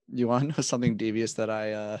You want to know something devious that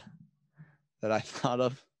I thought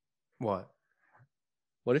of? What?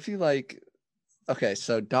 What if you okay,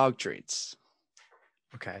 so dog treats.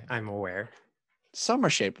 Okay, I'm aware. Some are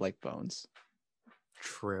shaped like bones.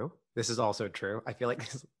 True. This is also true. I feel like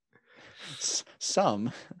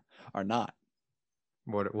Some are not.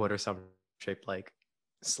 what are some shaped like?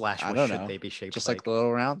 Slash, I what don't should know. they be shaped Just like? like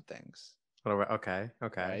little round things, Okay.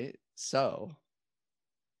 right? So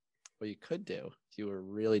what you could do if you were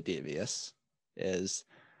really devious is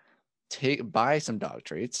buy some dog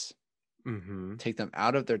treats, Mm-hmm. take them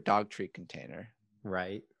out of their dog treat container,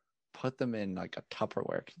 Right. put them in like a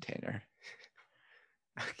Tupperware container,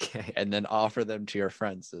 Okay. and then offer them to your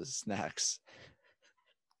friends as snacks.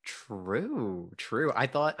 True. I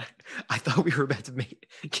thought we were about to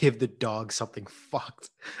give the dog something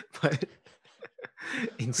fucked, but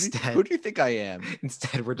Who do you think I am?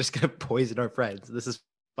 instead we're just gonna poison our friends. This is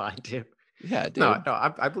fine too. Yeah, dude. No.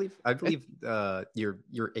 I believe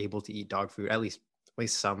you're able to eat dog food, at least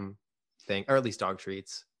some thing, or at least dog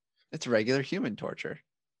treats. It's regular human torture.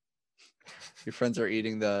 Your friends are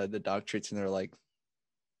eating the dog treats and they're like,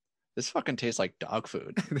 this fucking tastes like dog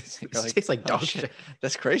food. This like, tastes like "Oh, dog shit.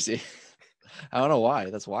 That's crazy. I don't know why.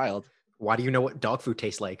 That's wild. Why do you know what dog food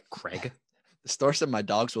tastes like, Craig? The store said my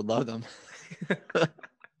dogs would love them.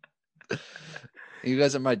 You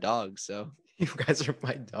guys are my dogs, so You guys are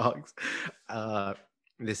my dogs.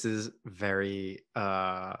 This is very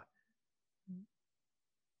I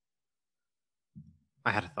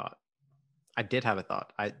had a thought. I did have a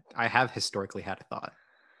thought. I have historically had a thought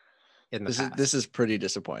in the past. This is pretty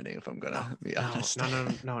disappointing if I'm gonna be honest.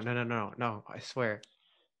 No, I swear.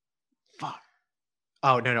 Fuck.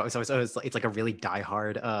 Oh no. So it's like a really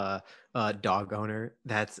diehard dog owner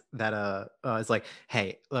that is like,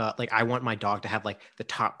 hey, like I want my dog to have like the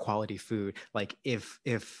top quality food. Like if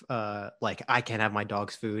like I can't have my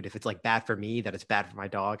dog's food, if it's like bad for me, that it's bad for my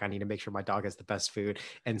dog. I need to make sure my dog has the best food.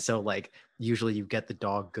 And so like usually you get the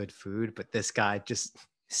dog good food, but this guy just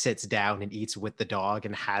sits down and eats with the dog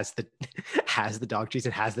and has the has the dog treats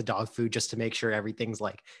and has the dog food just to make sure everything's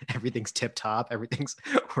tip top, everything's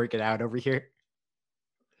working out over here.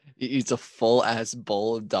 He eats a full ass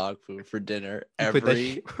bowl of dog food for dinner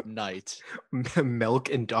every night. Milk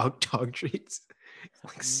and dog treats,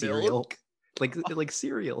 like cereal, like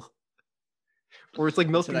cereal, or it's like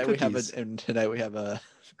milk and cookies. Tonight we have a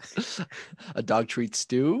a dog treat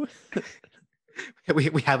stew.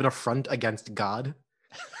 We have an affront against God.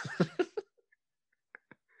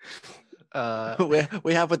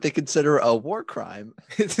 We have what they consider a war crime.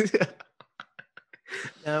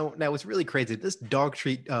 Now it's really crazy. This dog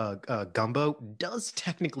treat gumbo does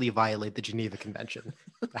technically violate the Geneva Convention,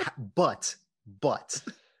 but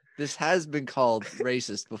this has been called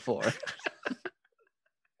racist before.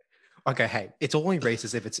 Okay, hey, it's only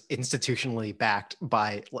racist if it's institutionally backed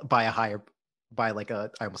by a higher, I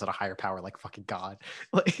almost said a higher power, like fucking God.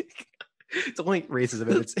 Like it's only racism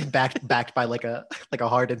if it's backed by like a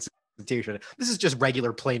hard institution. This is just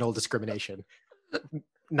regular plain old discrimination.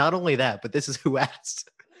 Not only that, but this is who asked.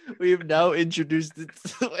 We have now introduced it.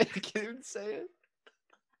 I can't even say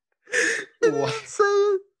it. What? Say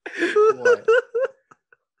it. What?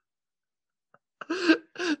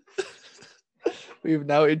 We've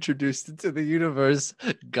now introduced into the universe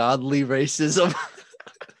godly racism.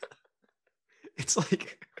 It's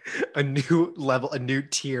like a new level, a new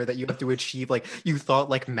tier that you have to achieve. Like you thought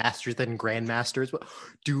like masters then grandmasters, but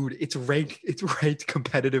dude, it's ranked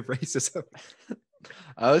competitive racism.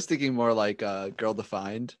 I was thinking more like Girl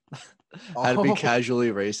Defined. How to be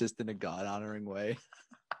casually racist in a God honoring way.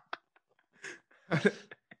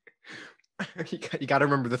 You got to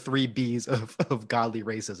remember the 3 B's of godly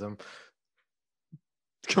racism.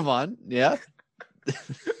 Come on, yeah.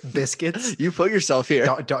 Biscuits. You put yourself here.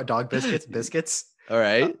 Dog biscuits. All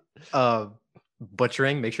right.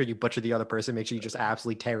 Butchering. Make sure you butcher the other person. Make sure you just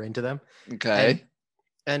absolutely tear into them. Okay.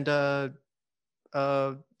 And come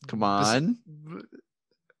on.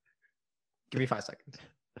 Give me 5 seconds.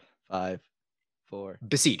 5, 4.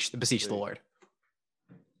 Beseech 3. the Lord.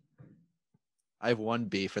 I have 1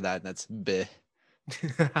 B for that, and that's B.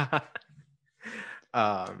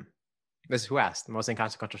 This is Who Asked, the most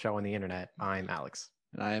inconsequential show on the internet. I'm Alex.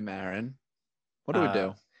 And I am Aaron. What do we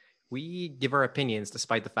do? We give our opinions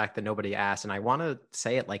despite the fact that nobody asked. And I want to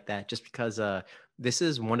say it like that just because this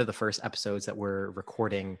is one of the first episodes that we're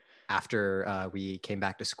recording after we came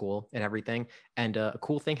back to school and everything. And a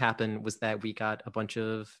cool thing happened was that we got a bunch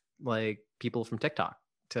of like people from TikTok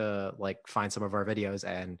to like find some of our videos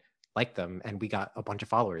and like them. And we got a bunch of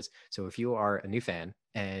followers. So if you are a new fan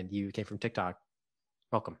and you came from TikTok,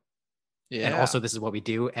 welcome. Yeah. And also, this is what we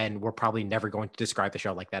do, and we're probably never going to describe the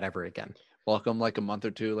show like that ever again. Welcome like a month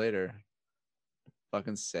or two later.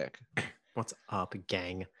 Fucking sick. What's up,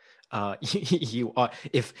 gang? You are,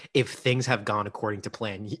 if things have gone according to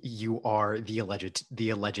plan, you are the alleged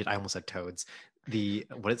I almost said toads,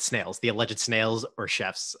 snails, the alleged snails or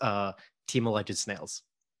chefs, team alleged snails.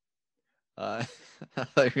 I thought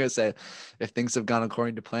you were gonna say, if things have gone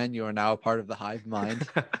according to plan, you are now a part of the hive mind.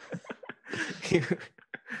 You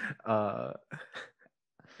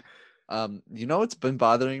know what's been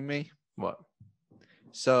bothering me? What?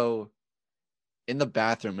 So in the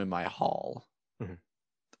bathroom in my hall,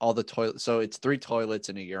 all the toilets, so it's 3 toilets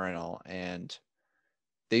and a urinal, and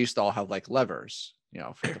they used to all have like levers,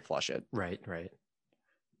 for to flush it. Right.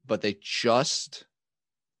 But they just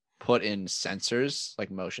put in sensors, like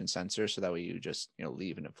motion sensors, so that way you just,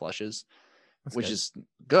 leave and it flushes. That's which good. Is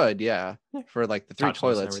good, yeah, for like the 3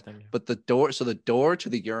 toilets. But the door to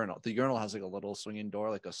the urinal has like a little swinging door,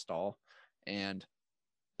 like a stall, and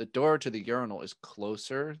the door to the urinal is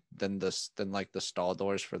closer than like the stall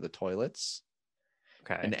doors for the toilets.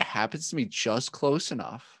 Okay. And it happens to be just close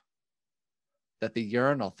enough that the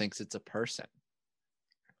urinal thinks it's a person.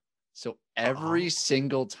 So every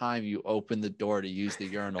single time you open the door to use the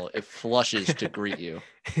urinal, it flushes to greet you.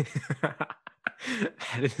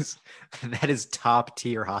 That is top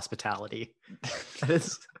tier hospitality. That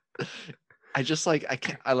is.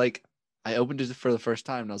 I opened it for the first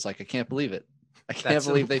time and I was like, I can't believe it. I can't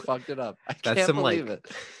believe they fucked it up. I can't believe it.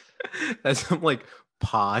 That's some like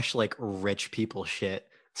posh, like rich people shit.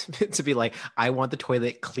 To be like, I want the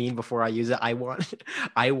toilet clean before I use it. I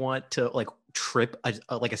want to like trip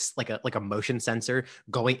a motion sensor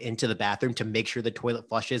going into the bathroom to make sure the toilet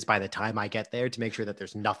flushes by the time I get there, to make sure that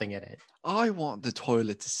there's nothing in it. I want the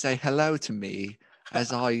toilet to say hello to me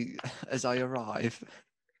as I arrive.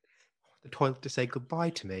 The toilet to say goodbye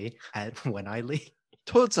to me and when I leave.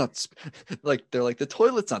 Toilet's not they're like, the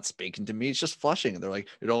toilet's not speaking to me, it's just flushing. And they're like,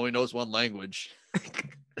 it only knows one language.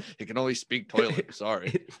 It can only speak toilet.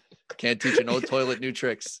 Sorry, can't teach an old toilet new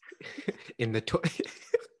tricks. In the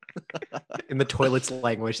toilet's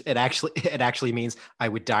language, it actually means I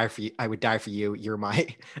would die for you. I would die for you. You're my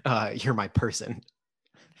person.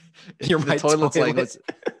 You're my toilet's language.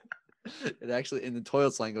 It actually, in the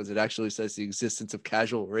toilet's language, it actually says the existence of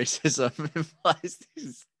casual racism implies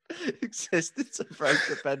the existence of right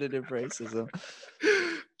competitive racism.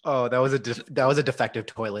 Oh, that was a defective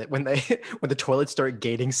toilet. When the toilets start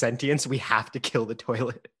gaining sentience, we have to kill the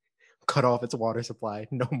toilet. Cut off its water supply.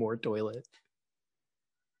 No more toilet.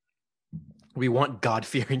 We want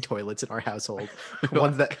God-fearing toilets in our household.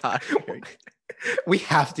 Ones that God-fearing. We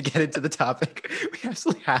have to get into the topic. We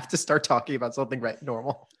absolutely have to start talking about something right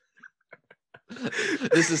normal.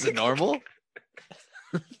 This isn't normal.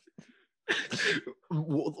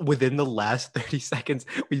 Within the last 30 seconds,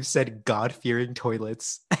 we've said God-fearing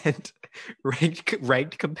toilets and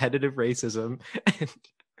ranked competitive racism. And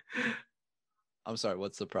I'm sorry,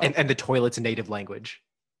 what's the problem? And the toilet's native language.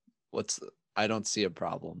 I don't see a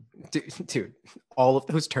problem. Dude, all of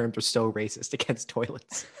those terms are so racist against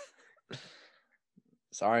toilets.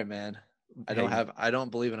 Sorry, man. I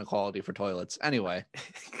don't believe in equality for toilets. Anyway,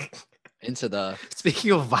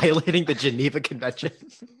 speaking of violating the Geneva Convention.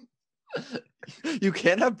 You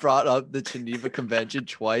can't have brought up the Geneva Convention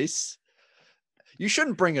twice. You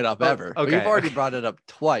shouldn't bring it up ever. Okay. But you've already brought it up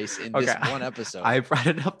twice in this one episode. I brought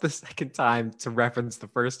it up the second time to reference the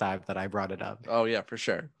first time that I brought it up. Oh, yeah, for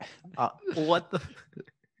sure. What the...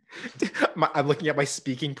 I'm looking at my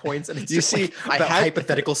speaking points, and it's about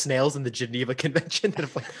hypothetical snails in the Geneva Convention, and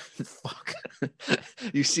I'm like, fuck.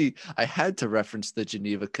 You see, I had to reference the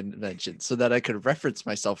Geneva Convention so that I could reference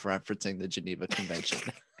myself referencing the Geneva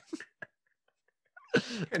Convention.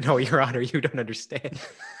 No, Your Honor, you don't understand.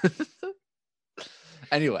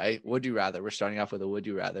 Anyway, would you rather? We're starting off with a would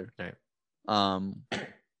you rather. All right.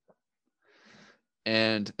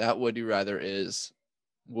 And that would you rather is,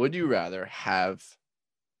 would you rather have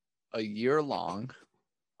a year-long,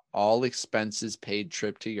 all expenses paid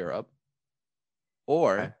trip to Europe,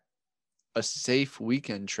 or a safe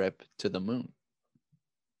weekend trip to the moon?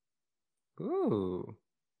 Ooh,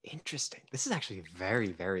 interesting. This is actually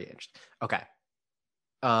very, very interesting. Okay.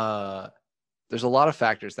 There's a lot of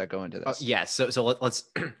factors that go into this. Yes. So let's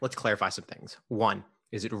let's clarify some things. One,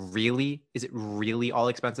 Is it really all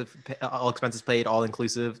expenses paid, all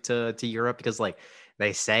inclusive to Europe? Because like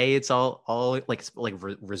they say it's all like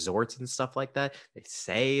resorts and stuff like that. They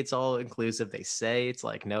say it's all inclusive. They say it's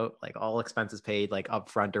like no, like all expenses paid, like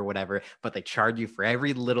upfront or whatever. But they charge you for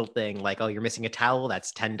every little thing. Like, oh, you're missing a towel,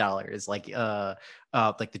 that's $10. Like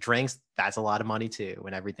the drinks, that's a lot of money too,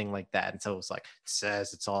 and everything like that. And so it's like it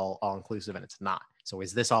says it's all inclusive, and it's not. So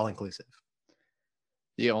is this all inclusive?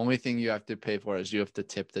 The only thing you have to pay for is you have to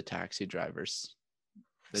tip the taxi drivers.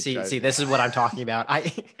 See, this is what I'm talking about.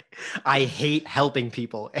 I hate helping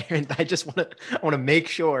people, and I want to make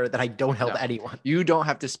sure that I don't help anyone. You don't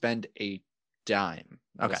have to spend a dime.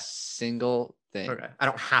 Okay. A single thing. Okay. I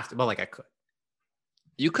don't have to, but like I could.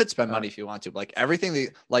 You could spend money if you want to. Like everything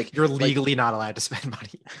like you're legally not allowed to spend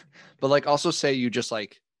money. But like also say you just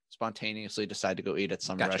like spontaneously decide to go eat at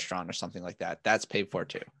some restaurant or something like that. That's paid for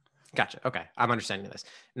too. Gotcha. Okay. I'm understanding this.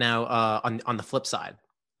 Now, on the flip side,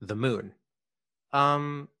 the moon.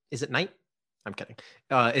 Is it night? I'm kidding.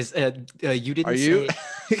 You didn't say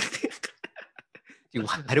Dude,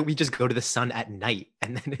 why don't we just go to the sun at night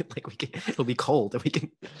and then it'll be cold and we can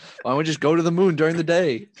why don't we just go to the moon during the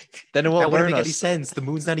day? Then it won't make any sense. The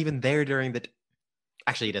moon's not even there during the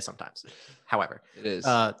actually it is sometimes. However. It is.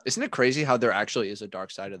 Isn't it crazy how there actually is a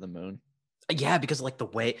dark side of the moon? Yeah, because like the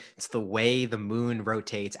way the moon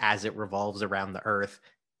rotates as it revolves around the earth.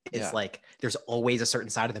 It's like there's always a certain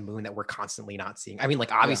side of the moon that we're constantly not seeing. I mean,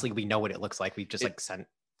 like obviously we know what it looks like. We've just like sent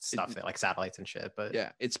stuff like satellites and shit. But yeah,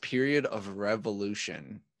 its period of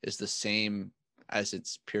revolution is the same as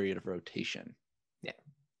its period of rotation. Yeah,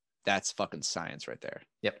 that's fucking science right there.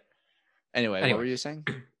 Yep. Anyway, what were you saying?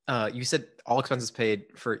 You said all expenses paid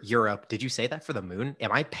for Europe. Did you say that for the moon?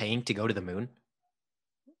 Am I paying to go to the moon?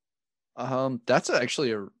 That's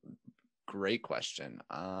actually a great question.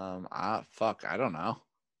 Fuck, I don't know.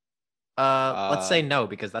 Let's say no,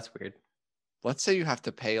 because that's weird. Let's say you have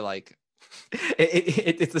to pay like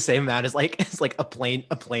it's the same amount as like it's like a plane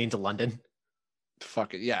to London.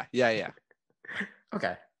 Fuck it. Yeah.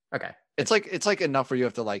 Okay. It's like enough where you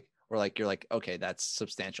have to like, or like you're like, okay, that's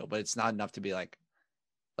substantial, but it's not enough to be like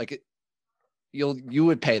it. You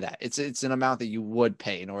would pay that. It's an amount that you would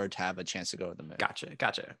pay in order to have a chance to go to the moon.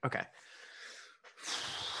 Gotcha. Okay.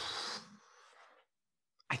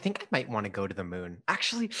 I think I might want to go to the moon.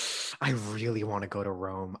 Actually, I really want to go to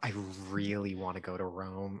Rome.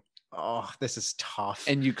 Oh, this is tough.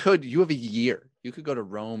 And you have a year. You could go to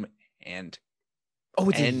Rome and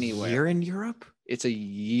it's anywhere. A year in Europe? It's a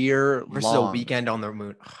year versus a weekend on the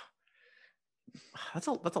moon. That's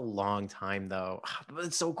a long time though. But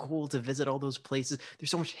it's so cool to visit all those places. There's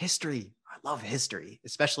so much history. I love history,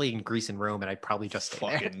 especially in Greece and Rome, and I'd probably just stay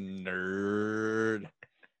fucking nerd.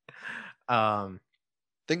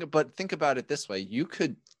 Think about it this way. You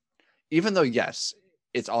could, even though yes,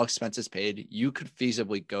 it's all expenses paid, you could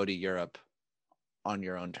feasibly go to Europe on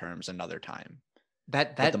your own terms another time.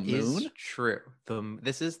 That is true.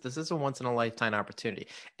 This is a once in a lifetime opportunity,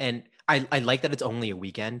 and I like that it's only a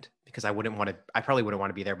weekend because I probably wouldn't want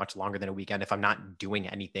to be there much longer than a weekend if I'm not doing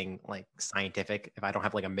anything like scientific. If I don't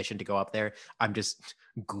have like a mission to go up there, I'm just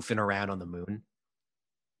goofing around on the moon.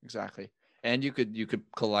 Exactly, and you could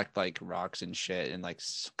collect like rocks and shit and like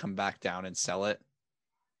come back down and sell it.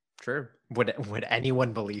 True. Would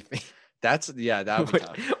anyone believe me? That would be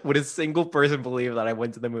tough. Would a single person believe that I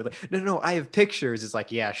went to the moon? Like, no, I have pictures. It's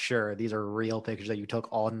like, yeah, sure. These are real pictures that you took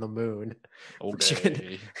on the moon.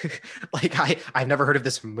 Okay. Like I've never heard of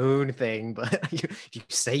this moon thing, but you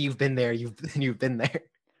say you've been there. You've been there.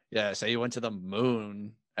 Yeah, say you went to the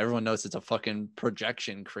moon. Everyone knows it's a fucking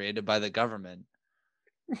projection created by the government.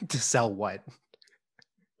 To sell what?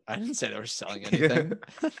 I didn't say they were selling anything.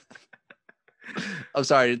 I'm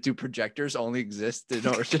sorry, do projectors only exist in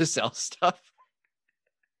order to sell stuff?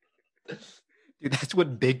 Dude, that's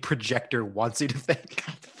what Big Projector wants you to think.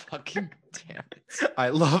 God fucking damn it. I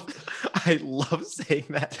love saying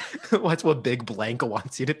that. That's what Big Blank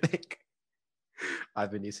wants you to think.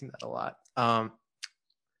 I've been using that a lot. I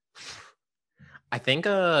think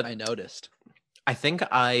I noticed. I think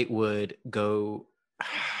I would go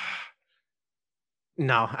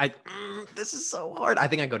No, this is so hard. I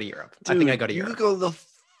think I go to Europe. Dude, I think I go to Europe. You could go to the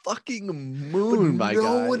fucking moon, my guy.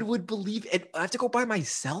 No one would believe it. I have to go by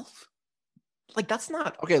myself. Like that's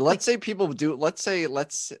not okay. Let's say people do. Let's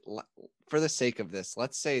for the sake of this,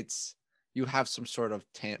 let's say it's you have some sort of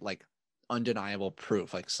like undeniable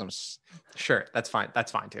proof, like some. Sure, that's fine.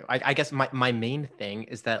 That's fine too. I guess my main thing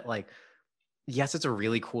is that like, yes, it's a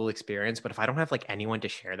really cool experience, but if I don't have like anyone to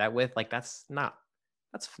share that with, like that's not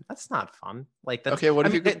That's not fun. Like that's Okay, what I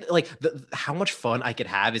if you mean, could? like how much fun I could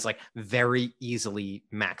have is like very easily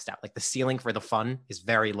maxed out. Like the ceiling for the fun is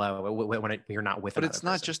very low when you're not with But another it's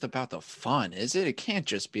not person. just about the fun, is it? It can't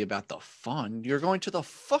just be about the fun. You're going to the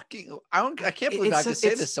fucking. I can't believe I have to say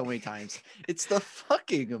this so many times. It's the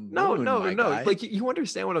fucking no, moon, my guy. like you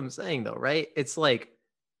understand what I'm saying though, right? It's like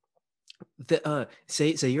the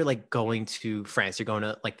say you're like going to France, you're going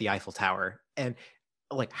to like the Eiffel Tower, and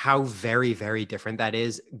like how very very different that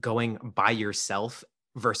is going by yourself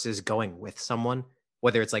versus going with someone,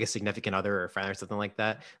 whether it's like a significant other or a friend or something like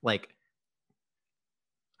that. Like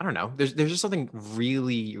I don't know, there's just something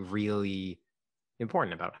really really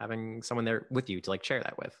important about having someone there with you to like share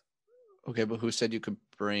that with. Okay, but who said you could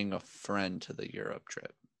bring a friend to the Europe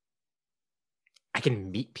trip? I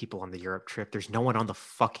can meet people on the Europe trip. There's no one on the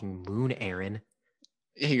fucking moon, Aaron.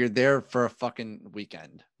 Yeah, you're there for a fucking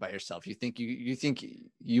weekend by yourself. You think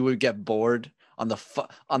you would get bored on the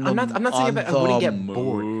I'm not saying on I wouldn't the get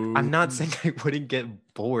bored. I'm not moon? saying I wouldn't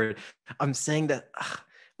get bored. I'm saying that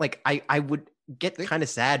like I would get Think kind of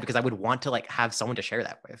sad because I would want to like have someone to share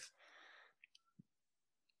that with.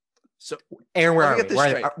 so. Aaron, where Let me are get we? this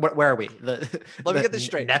straight. Where are we? Let me The get this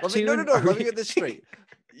straight. Neptune? No. Let me get this straight.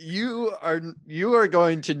 You are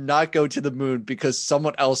going to not go to the moon because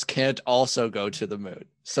someone else can't also go to the moon.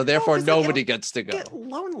 So No, therefore, because like nobody gets to go. get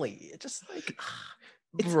lonely. It just like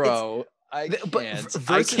it's Bro, I but can't. I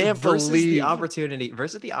versus can't believe. the opportunity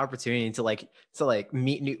to like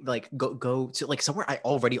meet new like go to like somewhere I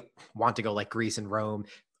already want to go, like Greece and Rome,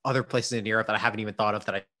 other places in Europe that I haven't even thought of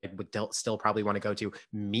that I would still probably want to go to,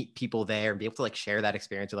 meet people there and be able to like share that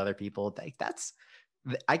experience with other people. Like that's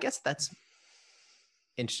I guess that's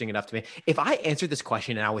interesting enough to me. If I answered this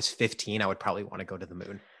question and I was 15, I would probably want to go to the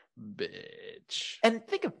moon. Bitch. And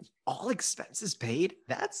think of all expenses paid.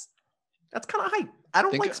 That's kind of hype. I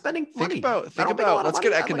don't like spending money. I don't make a lot of Let's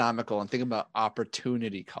get money. economical and think about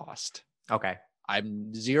opportunity cost. Okay.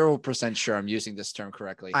 I'm 0% sure I'm using this term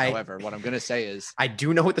correctly. However, what I'm going to say is I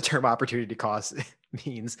do know what the term opportunity cost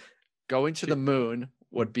means. going to the moon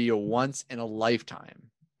would be a once in a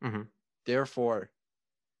lifetime. Mm-hmm. Therefore,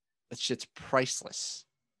 that shit's priceless.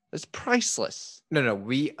 It's priceless. No,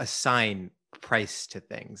 we assign price to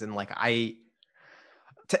things, and like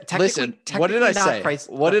Listen, what did I say? Price,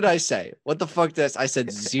 what did I say? What the fuck does I said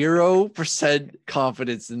 0%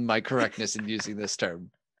 confidence in my correctness in using this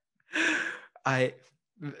term.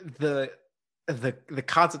 The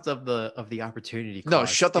concept of the opportunity cost. No,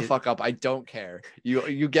 shut the fuck up. I don't care.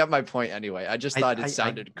 You get my point anyway. I just thought it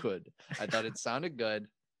sounded good. I thought it sounded good.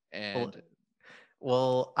 And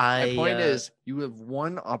my point is you have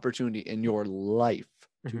one opportunity in your life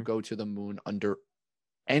to go to the moon under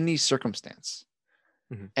any circumstance.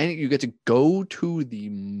 And you get to go to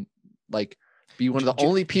the be one of the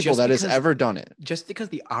only people that has ever done it. Just because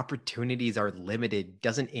the opportunities are limited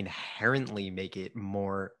doesn't inherently make it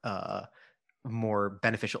more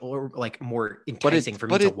beneficial or like more enticing for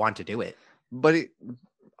me to want to do it. But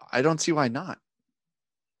I don't see why not.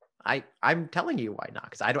 I'm telling you why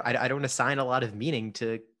not, because I don't assign a lot of meaning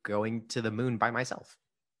to going to the moon by myself.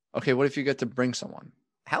 Okay, what if you get to bring someone?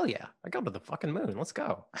 Hell yeah, I go to the fucking moon. Let's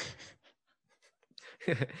go.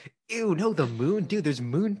 Ew, no, the moon, dude. There's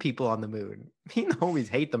moon people on the moon. Me and the homies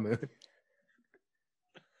hate the moon.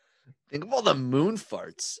 Think of all the moon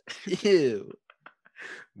farts. Ew.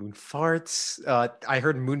 Moon farts. I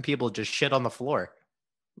heard moon people just shit on the floor.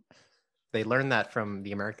 They learned that from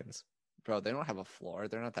the Americans. Bro, they don't have a floor.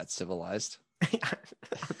 They're not that civilized.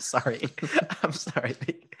 I'm sorry. I'm sorry.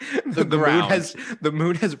 The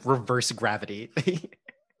moon has reverse gravity.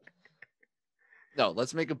 No,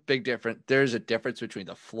 let's make a big difference. There's a difference between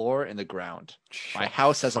the floor and the ground. My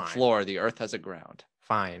house has a floor. The earth has a ground.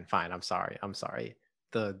 Fine. I'm sorry.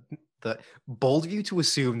 The bold of you to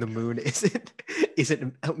assume the moon isn't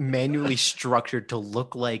manually structured to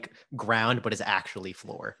look like ground, but is actually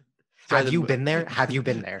floor. Have you been there? Have you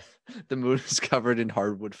been there? The moon is covered in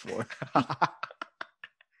hardwood floor.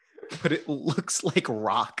 But it looks like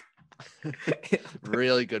rock.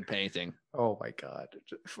 Really good painting. Oh my god.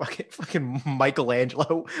 Fucking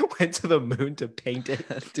Michelangelo went to the moon to paint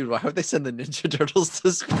it. Dude, why would they send the Ninja Turtles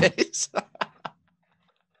to space?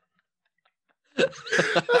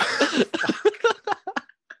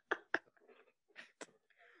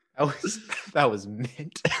 That was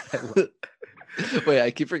mint. Wait, I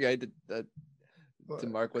keep forgetting to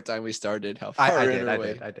mark what time we started. How far I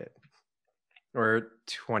did. We're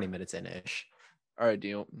 20 minutes in-ish. All right,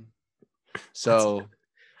 deal. So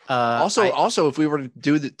also if we were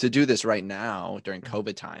to do this right now during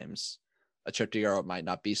COVID times, a trip to Europe might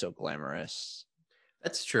not be so glamorous.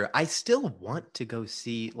 That's true. I still want to go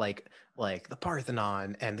see like like the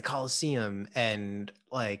Parthenon and the Colosseum and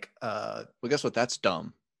like Well, guess what? That's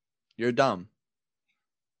dumb. You're dumb,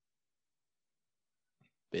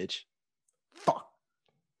 bitch. fuck.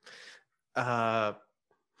 No,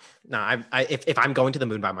 if I'm going to the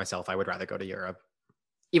moon by myself, I would rather go to Europe.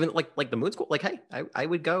 Even like the moon's cool. Like, hey, I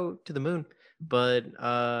would go to the moon, but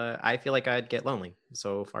I feel like I'd get lonely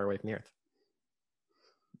so far away from the Earth.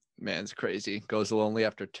 Man's crazy. Goes lonely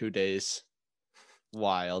after 2 days.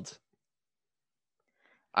 Wild.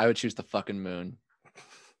 I would choose the fucking moon.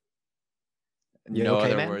 You no okay,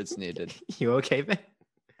 other man? words needed. You okay, man?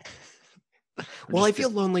 Well, I feel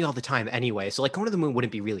lonely all the time anyway, so like going to the moon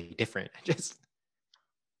wouldn't be really different. Just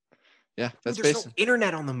yeah, that's there's basically no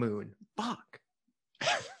internet on the moon. Fuck.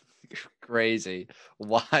 crazy,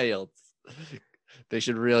 wild. They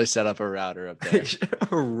should really set up a router up there.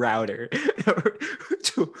 A router.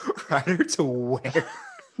 Router to where?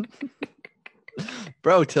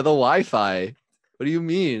 Bro, to the Wi-Fi. What do you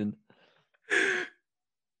mean?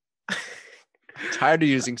 Tired of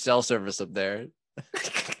using cell service up there.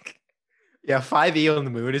 Yeah, 5E on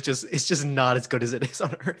the moon is just not as good as it is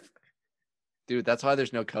on Earth. Dude, that's why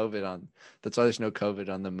there's no COVID on. That's why there's no COVID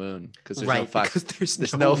on the moon, because there's right, no 5. because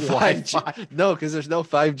There's no 5G. Wi-Fi. No, because there's no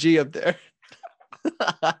 5G up there.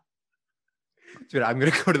 Dude, I'm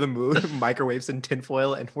gonna go to the moon, microwaves and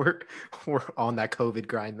tinfoil, and we're on that COVID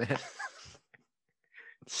grind, man.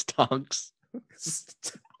 Stonks.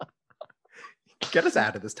 Get us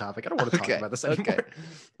out of this topic. I don't want to talk about this anymore. Okay.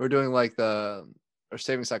 We're doing like we're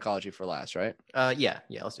saving psychology for last, right? Yeah,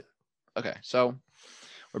 let's do it. Okay, so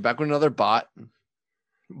we're back with another bot.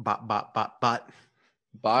 Bot.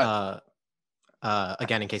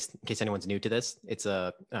 Again, in case anyone's new to this, it's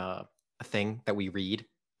a thing that we read.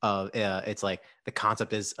 It's like the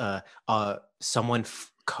concept is someone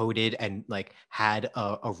coded and like had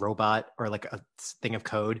a robot or like a thing of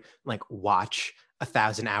code like watch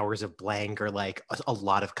 1,000 hours of blank or like a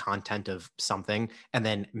lot of content of something, and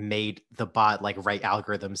then made the bot like write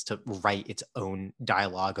algorithms to write its own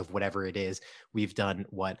dialogue of whatever it is. We've done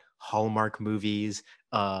Hallmark movies,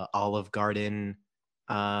 Olive Garden,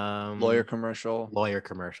 lawyer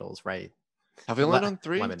commercials, right? Have we only done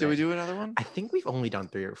 3? Did we do another one? I think we've only done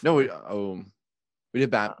 3 or 4. No, we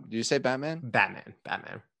did Did you say Batman? Batman.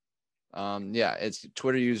 Yeah, it's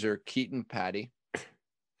Twitter user Keaton Patty.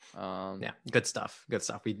 Yeah, good stuff.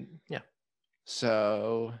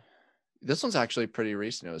 So this one's actually pretty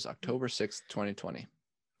recent. It was October 6th, 2020.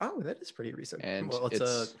 Oh, that is pretty recent. And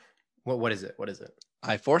well, what is it?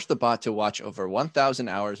 I forced the bot to watch over 1,000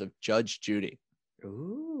 hours of Judge Judy.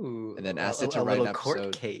 Ooh. And then asked it to write an episode.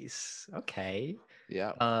 Court case. Okay.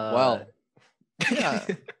 Yeah. Well. Yeah.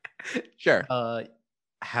 Sure.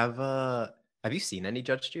 Have you seen any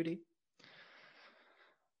Judge Judy?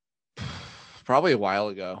 Probably a while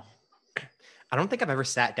ago. I don't think I've ever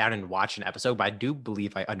sat down and watched an episode, but I do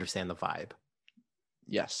believe I understand the vibe.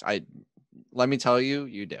 Yes, let me tell you,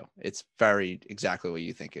 you do. It's very exactly what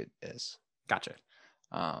you think it is. Gotcha.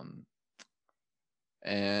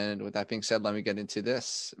 And with that being said, let me get into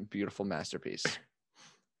this beautiful masterpiece.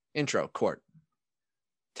 Intro, court.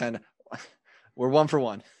 10. We're 1 for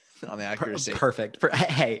 1 on the accuracy. Perfect.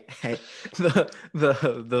 Hey, the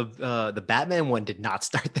Batman one did not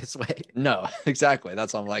start this way. No, exactly.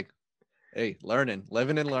 That's why I'm like, hey, living and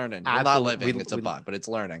learning. Well, not living, it's a bot, but it's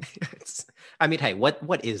learning. I mean, hey,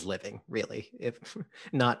 what is living really? If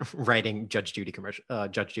not writing Judge Judy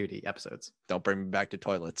episodes. Don't bring me back to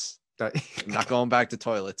toilets. I'm not going back to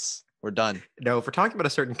toilets. We're done. No, if we're talking about a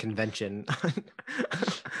certain convention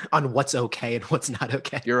on what's okay and what's not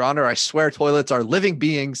okay. Your Honor, I swear toilets are living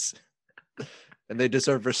beings and they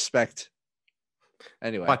deserve respect.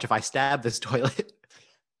 Anyway. Watch, if I stab this toilet.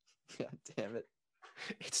 God damn it.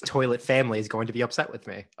 Its toilet family is going to be upset with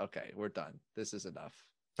me. Okay, we're done. This is enough.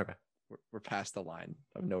 Okay. We're past the line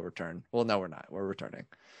of no return. Well, no, we're not. We're returning.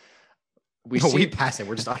 We passed it.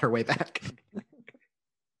 We're just on our way back.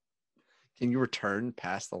 Can you return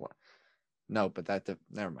past the line? No, but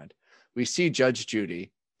never mind. We see Judge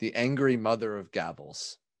Judy, the angry mother of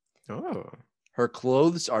gavels. Oh. Her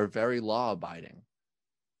clothes are very law-abiding.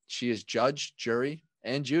 She is judge, jury,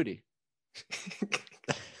 and Judy.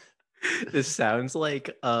 This sounds like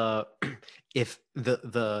if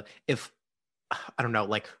I don't know,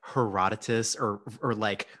 like Herodotus or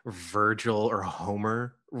like Virgil or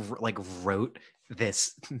Homer like wrote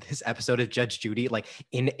this episode of Judge Judy like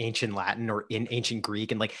in ancient Latin or in ancient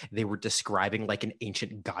Greek, and like they were describing like an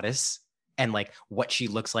ancient goddess and like what she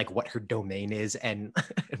looks like, what her domain is, and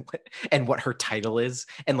what her title is,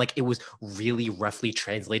 and like it was really roughly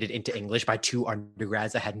translated into English by 2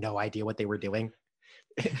 undergrads that had no idea what they were doing.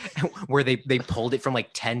 where they pulled it from like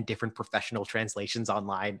 10 different professional translations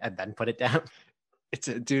online and then put it down.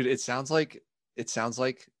 Dude, it sounds like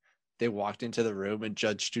they walked into the room and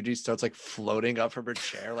Judge Judy starts like floating up from her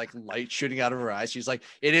chair, like light shooting out of her eyes. She's like,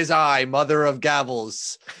 "It is I, Mother of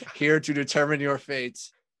Gavels, here to determine your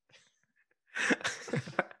fate."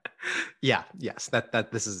 Yeah, yes,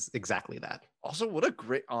 that this is exactly that. Also, what a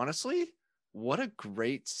great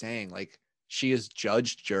saying. Like, she is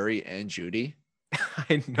judge, jury, and Judy.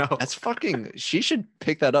 I know. That's fucking, she should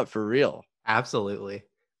pick that up for real. Absolutely.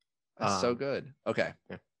 That's so good. Okay.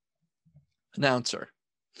 Yeah. Announcer.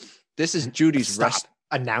 This is Judy's rest.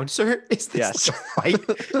 Announcer? Is this Yes. like a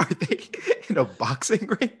fight? Are they in a boxing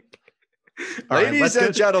ring? Ladies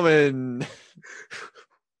and gentlemen.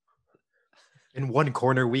 In one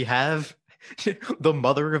corner, we have the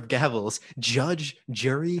Mother of Gavels, Judge,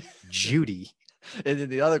 Jury, Judy. And in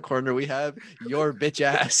the other corner, we have your bitch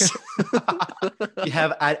ass. You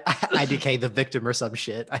have IDK, the victim, or some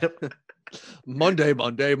shit. I don't. Monday.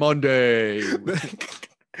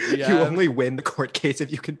 You only win the court case if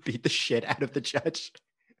you can beat the shit out of the judge.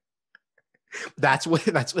 That's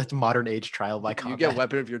modern age trial by combat. You get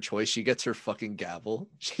weapon of your choice. She gets her fucking gavel.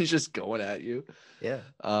 She's just going at you. Yeah.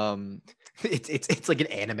 It's like an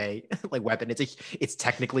anime like weapon. It's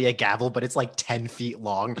technically a gavel, but it's like 10 feet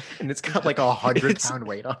long and it's got like 100-pound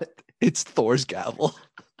weight on it. It's Thor's gavel.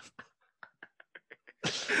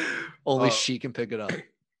 Only she can pick it up.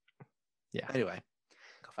 Yeah. Anyway,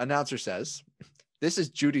 announcer says, "This is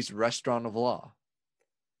Judy's restaurant of law.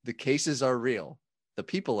 The cases are real. The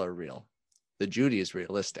people are real. The Judy is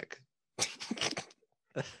realistic."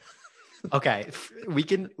 Okay, we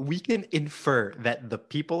can infer that the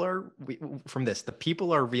people are from this. The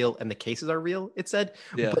people are real and the cases are real. It said,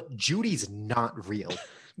 yeah. But Judy's not real.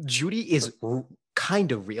 Judy is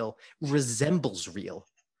kind of real, resembles real.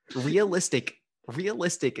 Realistic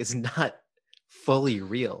is not fully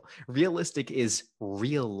real. Realistic is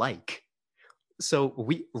real like. So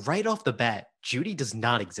we right off the bat, Judy does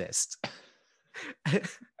not exist.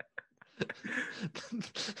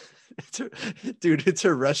 It's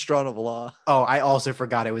a restaurant of law. Oh, I also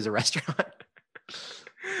forgot it was a restaurant.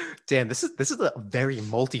 Damn, this is a very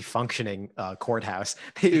multifunctioning courthouse.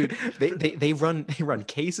 They run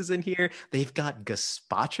cases in here. They've got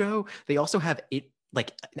gazpacho. They also have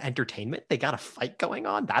like entertainment. They got a fight going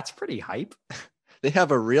on. That's pretty hype. They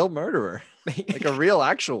have a real murderer, like a real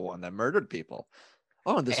actual one that murdered people.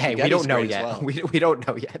 Oh, and hey, we don't know yet. Well. We don't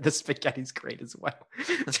know yet. The spaghetti's great as well,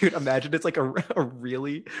 dude. Imagine it's like a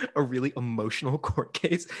really emotional court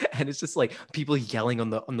case, and it's just like people yelling on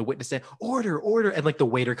the witness stand, order, and like the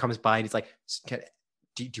waiter comes by and he's like,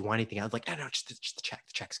 "Do you want anything else?" Like, no, just the check.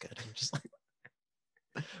 The check's good. I'm just like,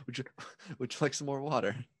 would you like some more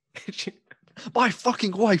water? My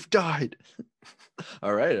fucking wife died.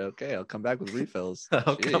 All right, okay, I'll come back with refills.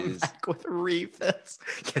 I'll come back with refills.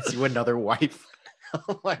 Gets you another wife.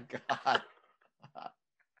 Oh my god.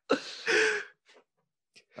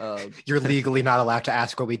 You're legally not allowed to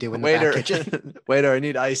ask what we do in the waiter, back kitchen. Waiter, I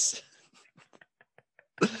need ice.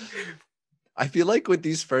 I feel like with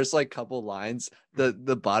these first like couple lines,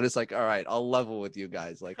 the bot is like, all right, I'll level with you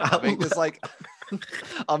guys. Like I'll make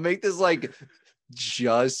this like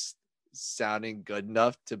just sounding good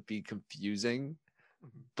enough to be confusing,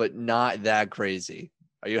 but not that crazy.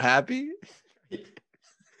 Are you happy?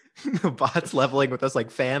 The bot's leveling with us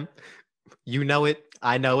like, fam, you know it,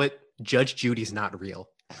 I know it. Judge Judy's not real.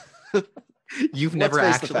 You've never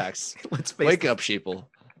actually the facts. Let's wake up, sheeple.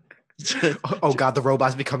 Oh god, the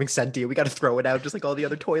robot's becoming sentient. We got to throw it out just like all the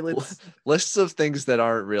other toilets. Lists of things that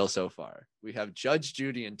aren't real so far. We have Judge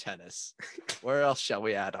Judy and tennis. Where else shall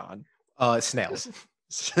we add on? Snails.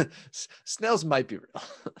 Snails might be real.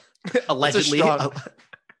 Allegedly.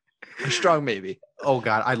 A strong maybe. Oh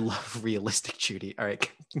god, I love realistic Judy. All right,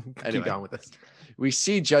 keep going with this. We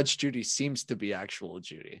see Judge Judy seems to be actual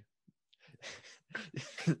Judy.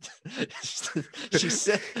 She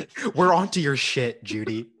said, "We're onto your shit,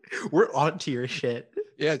 Judy. We're onto your shit."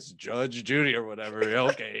 Yeah, it's Judge Judy or whatever.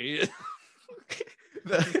 Okay.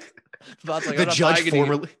 The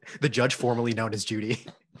judge formerly known as Judy.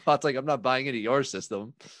 Bot's like, I'm not buying into your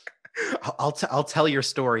system. I'll tell your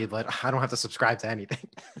story, but I don't have to subscribe to anything.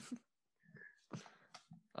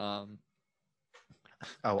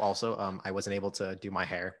 Also, I wasn't able to do my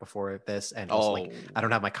hair before this, and also like I don't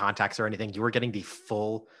have my contacts or anything. You were getting the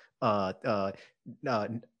full,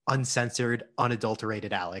 uncensored,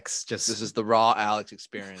 unadulterated Alex. This is the raw Alex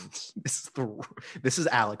experience. This is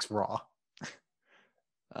Alex raw.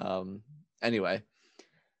 Anyway,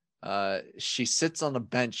 she sits on a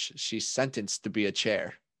bench. She's sentenced to be a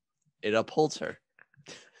chair. It upholds her.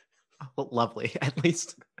 Oh, lovely. At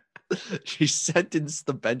least. She sentenced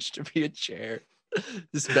the bench to be a chair.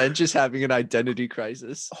 This bench is having an identity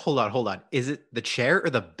crisis. Hold on. Is it the chair or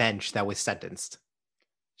the bench that was sentenced?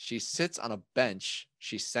 She sits on a bench.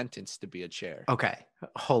 She's sentenced to be a chair. Okay,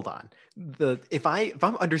 hold on. If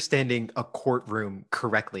I'm understanding a courtroom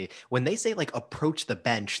correctly, when they say like approach the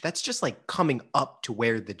bench, that's just like coming up to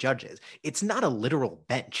where the judge is. It's not a literal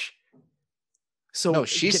bench. So no,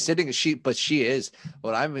 she's sitting. She is.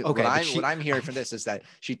 What I'm hearing from this is that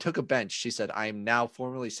she took a bench. She said, "I am now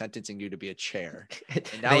formally sentencing you to be a chair." And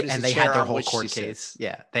now they had their whole court case.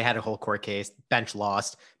 Yeah, they had a whole court case. Bench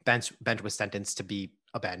lost. Bench was sentenced to be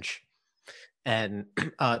a bench. And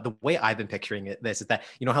the way I've been picturing this is that,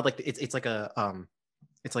 you know how like it's like a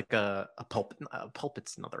pulpit.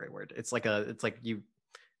 Pulpit's not the right word.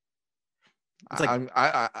 I'm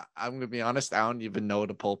gonna be honest. I don't even know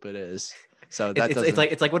what a pulpit is. So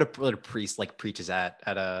it's like what a priest like preaches at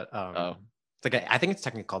a oh. It's like I think it's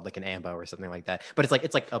technically called like an ambo or something like that. But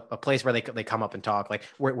it's like a place where they come up and talk, like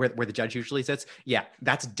where the judge usually sits. Yeah,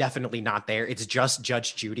 that's definitely not there. It's just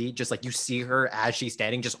Judge Judy. Just like you see her as she's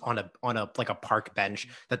standing just on a like a park bench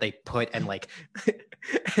that they put and like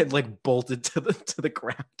and like bolted to the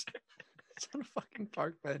ground. It's on a fucking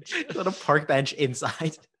park bench. It's on a park bench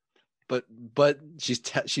inside. But she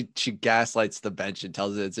gaslights the bench and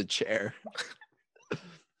tells it it's a chair.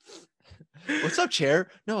 What's up, chair?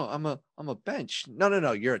 No, I'm a bench.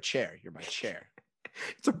 No, you're a chair. You're my chair.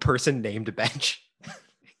 It's a person named Bench.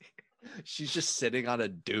 She's just sitting on a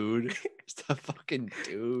dude. It's a fucking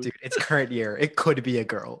dude. Dude, it's current year. It could be a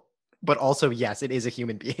girl. But also, yes, it is a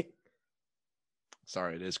human being.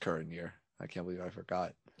 Sorry, it is current year. I can't believe I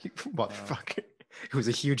forgot. Motherfucker. It was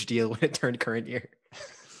a huge deal when it turned current year.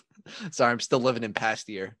 Sorry, I'm still living in past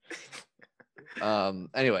year.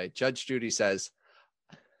 Anyway, Judge Judy says,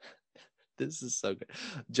 this is so good.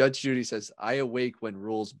 Judge Judy says, I awake when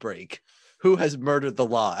rules break. Who has murdered the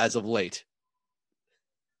law as of late?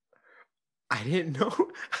 I didn't know.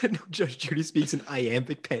 I know Judge Judy speaks in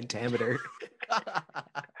iambic pentameter.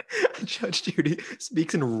 Judge Judy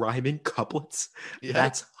speaks in rhyming couplets. Yeah.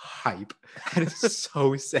 That's hype. That is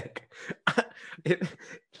so sick.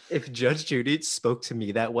 If Judge Judy spoke to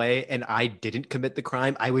me that way and I didn't commit the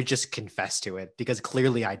crime, I would just confess to it because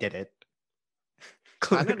clearly I did it.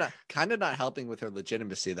 Kind of not helping with her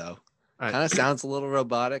legitimacy though. Kind of sounds a little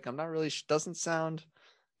robotic. I'm not really. Doesn't sound,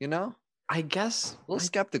 you know. I guess a little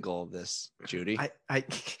skeptical of this, Judy.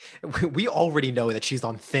 We already know that she's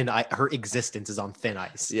on thin ice. Her existence is on thin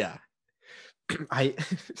ice. Yeah.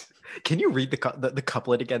 Can you read the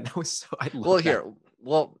couplet again? That was so.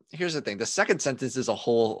 Here's the thing. The second sentence is a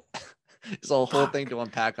whole thing to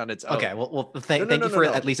unpack on its own. Okay. Well, thank you for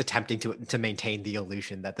at least attempting to maintain the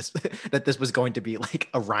illusion that this was going to be like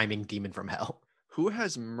a rhyming demon from hell. Who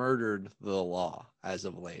has murdered the law as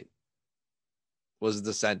of late? Was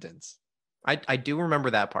the sentence. I do remember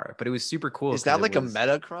that part, but it was super cool. Is that like a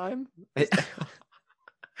meta crime?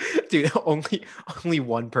 Dude, only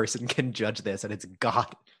one person can judge this, and it's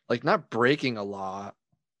God. Like not breaking a law,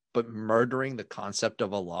 but murdering the concept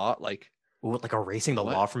of a law, like erasing the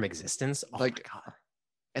law from existence. Oh like, my God.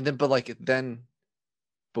 And then,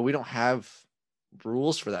 but we don't have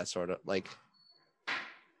rules for that sort of like.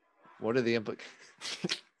 What are the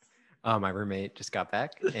implications? My roommate just got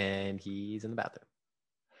back, and he's in the bathroom.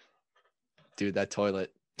 Dude, that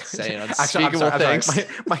toilet saying unspeakable things.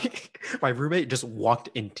 My roommate just walked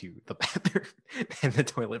into the bathroom and the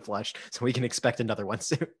toilet flushed, so we can expect another one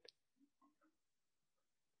soon.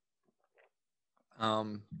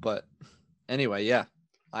 But anyway, yeah.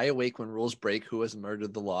 I awake when rules break. Who has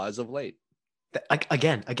murdered the law as of late?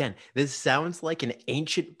 Again, this sounds like an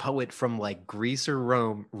ancient poet from like Greece or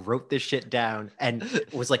Rome wrote this shit down and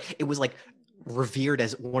it was like revered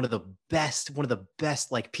as one of the best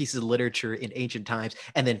like pieces of literature in ancient times,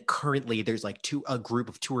 and then currently there's like a group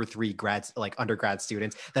of 2 or 3 undergrad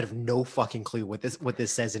students that have no fucking clue what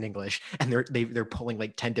this says in English, and they're pulling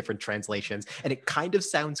like 10 different translations, and it kind of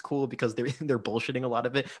sounds cool because they're bullshitting a lot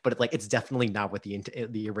of it, but it's definitely not what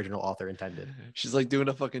the original author intended. She's like doing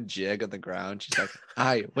a fucking jig on the ground. She's like,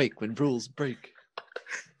 I wake when rules break.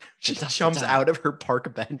 She jumps out of her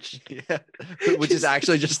park bench. Yeah, which is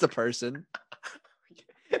actually just the person.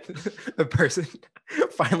 The person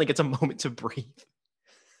finally gets a moment to breathe.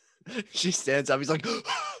 She stands up. He's like,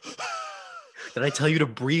 did I tell you to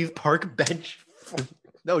breathe, park bench?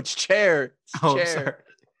 No, it's chair. Chair.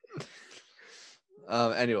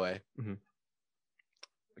 Sorry. Anyway,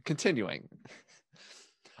 Continuing.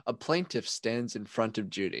 A plaintiff stands in front of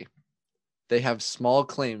Judy. They have small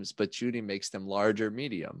claims, but Judy makes them large or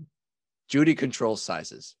medium. Judy controls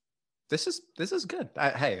sizes. This is good.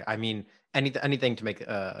 Hey, I mean, anything to make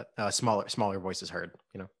smaller voices heard.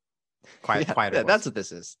 Quieter yeah, voice. that's what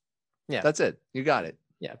this is. Yeah, that's it. You got it.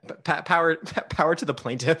 Yeah, power to the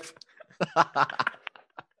plaintiff.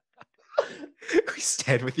 We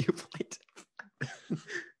stand with you, plaintiff.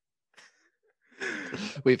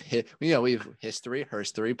 we've history,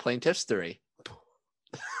 herstory, plaintiffstory.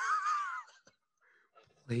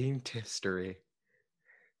 Plaintiffstory.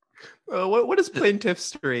 What does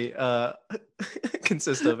plaintiffstory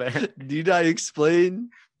consist of, Aaron? Need I explain?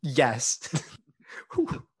 Yes.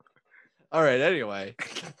 All right, anyway,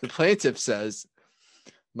 the plaintiff says,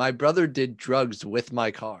 my brother did drugs with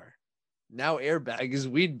my car. Now airbag is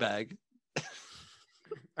weed bag.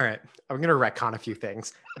 All right, I'm gonna retcon a few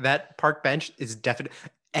things. That park bench is definitely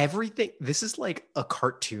everything. This is like a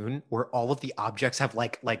cartoon where all of the objects have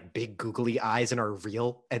like big googly eyes and are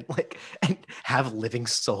real and have living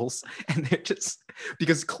souls, and they're just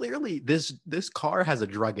because clearly this car has a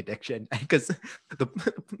drug addiction because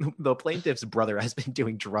the plaintiff's brother has been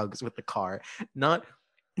doing drugs with the car, not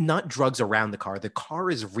drugs around the car. The car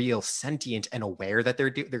is real, sentient, and aware that they're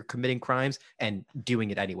committing crimes and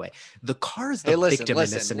doing it anyway. The car is the victim in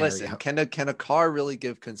this scenario. Listen. Can a car really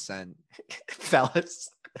give consent, fellas?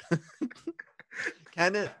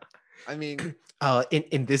 Can it? I mean,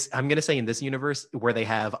 in this, I'm gonna say in this universe where they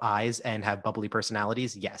have eyes and have bubbly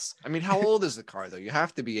personalities, yes. I mean, how old is the car though? You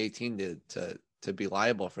have to be 18 to be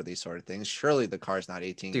liable for these sort of things. Surely the car's not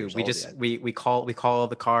 18 years old yet. We call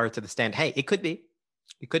the car to the stand. Hey, it could be.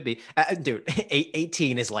 It could be. Dude,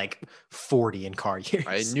 18 is like 40 in car years.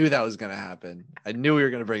 I knew that was going to happen. I knew we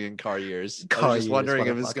were going to bring in car years. I was just wondering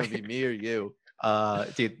if it's going to be me or you.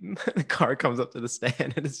 Dude, the car comes up to the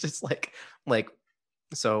stand and it's just like,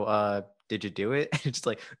 so, did you do it? And it's just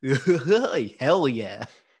like, hell yeah.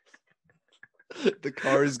 The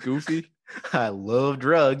car is goofy. I love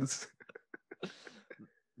drugs.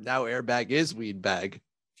 Now airbag is weed bag.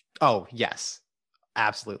 Oh, yes.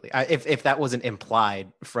 Absolutely. If that wasn't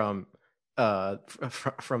implied from the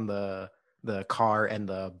car and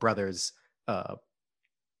the brothers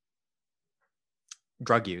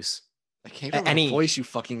drug use. I can't remember the voice you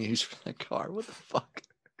fucking used for that car. What the fuck?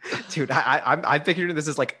 Dude, I'm picturing this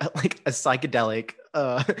as like a psychedelic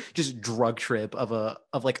just drug trip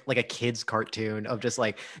of like a kid's cartoon of just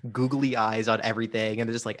like googly eyes on everything and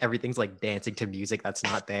just like everything's like dancing to music that's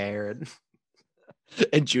not there.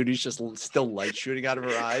 And Judy's just still light shooting out of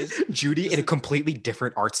her eyes. Judy in a completely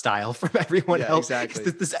different art style from everyone else.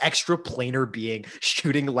 Exactly. This extra planar being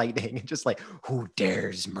shooting lightning and just like, who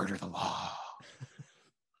dares murder the law?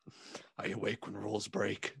 I awake when rules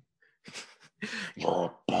break.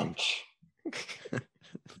 Your bench.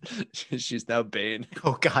 She's now Bane.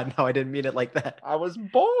 Oh God, no, I didn't mean it like that. I was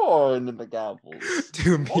born in the Gallows.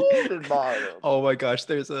 Dude, oh my gosh,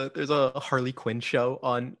 there's a Harley Quinn show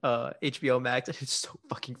on HBO Max, and it's so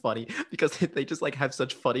fucking funny because they just like have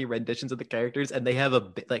such funny renditions of the characters, and they have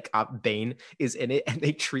a like Bane is in it, and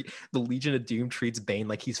they treat the Legion of Doom treats Bane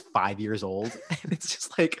like he's 5 years old, and it's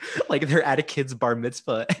just like they're at a kid's bar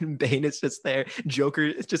mitzvah, and Bane is just there.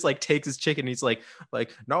 Joker just like takes his chicken, and he's like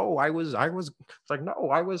no, I was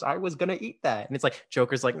gonna eat that, and it's like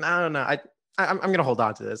Joker's like no, I'm gonna hold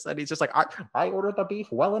on to this, and he's just like I ordered the beef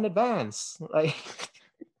well in advance. Like,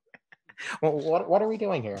 well, what are we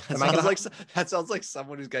doing here? That sounds like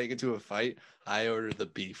someone who's getting into a fight. I ordered the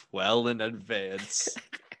beef well in advance.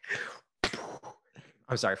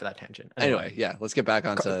 I'm sorry for that tangent. Anyway, yeah, let's get back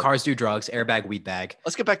onto cars do drugs, airbag, weed bag.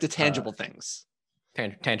 Let's get back to tangible things.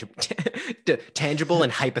 Tangible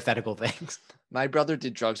and hypothetical things. My brother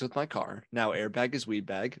did drugs with my car. Now airbag is weed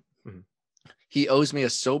bag. Mm-hmm. He owes me a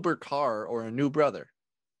sober car or a new brother.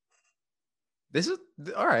 This is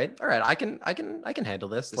all right. All right, I can handle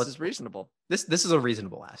this. This is reasonable. This is a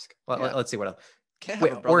reasonable ask. Let's see what else.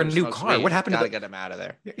 Wait, or a new car. What happened to get him out of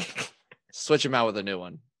there? Switch him out with a new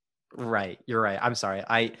one. Right, you're right. I'm sorry.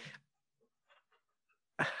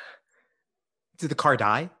 Did the car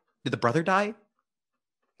die? Did the brother die?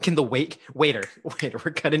 Can the waiter? We're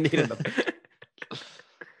gonna need another.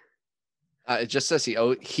 It just says he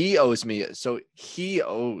owes me, so he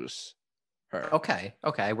owes her. Okay.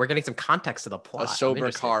 We're getting some context to the plot. A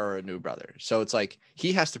sober car or a new brother. So it's like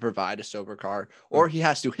he has to provide a sober car, or he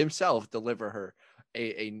has to himself deliver her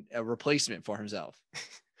a replacement for himself.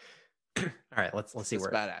 All right, let's see where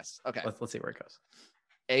badass. Okay, let's see where it goes.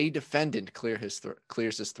 A defendant clears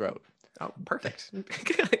his throat. Oh, perfect.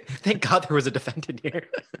 Thank God there was a defendant here.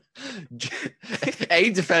 A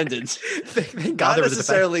defendant. Thank God Not there was a defendant.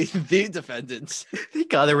 necessarily the defendant. Thank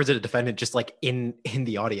God there was a defendant just like in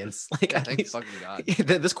the audience. Like at Thank least fucking God.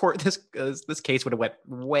 this case would have went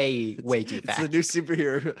way too It's fast. the new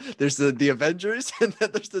superhero. There's the Avengers and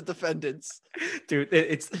then there's the defendants. Dude,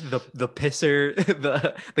 it's the pisser,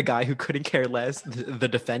 the guy who couldn't care less, the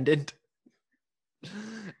defendant.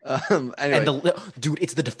 Anyway, And dude,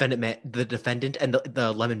 it's the defendant and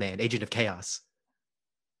the lemon man, agent of chaos.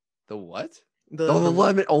 the what? The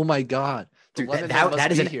lemon. Oh my God, dude, lemon that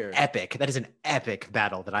is an here. epic. That is an epic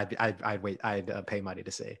battle that I'd pay money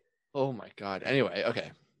to see. Oh my God. Anyway,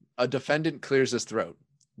 okay. A defendant clears his throat.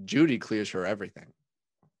 Judy clears her everything.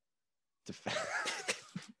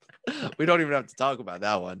 We don't even have to talk about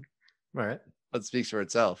that one. All right. That speaks for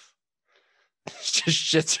itself. She just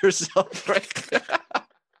shits herself right now.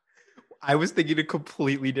 I was thinking a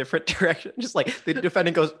completely different direction. Just like the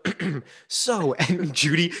defendant goes, so, and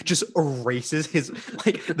Judy just erases his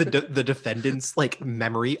like the defendant's like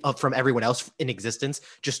memory from everyone else in existence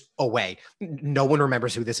just away. No one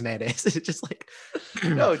remembers who this man is. It's just like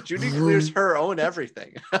No, Judy clears her own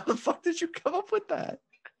everything. How the fuck did you come up with that?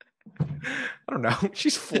 I don't know.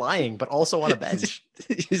 She's flying, but also on a bench.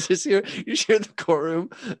 You just hear the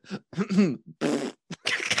courtroom.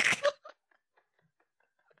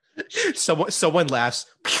 Someone laughs.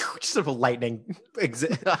 Just sort of lightning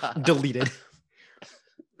deleted.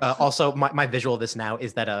 Also, my visual of this now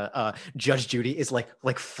is that Judge Judy is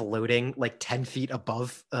like floating like 10 feet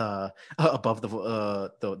above above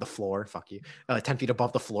the floor. Fuck you. 10 feet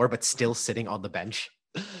above the floor, but still sitting on the bench.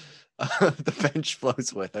 The bench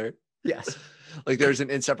floats with her. Yes. Like there's an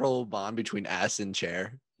inseparable bond between ass and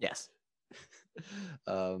chair. Yes.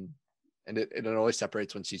 And it always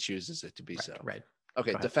separates when she chooses it to be so. Right.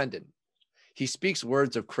 Okay, defendant. He speaks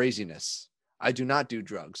words of craziness. I do not do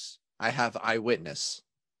drugs. I have eyewitness.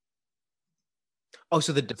 Oh,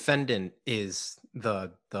 so the defendant is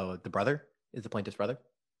the brother? Is the plaintiff's brother?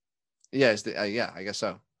 Yeah, yeah, I guess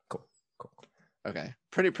so. Cool. Okay,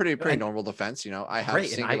 pretty normal defense. You know, I have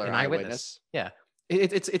singular an eyewitness. Yeah,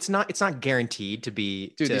 it's not guaranteed to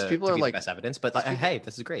be. Dude, these people are like the best evidence, but like, hey,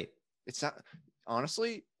 this is great. It's not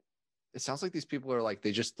honestly. It sounds like these people are like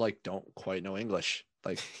they just like don't quite know English.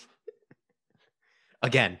 Like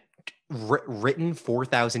again, written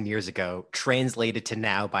 4,000 years ago, translated to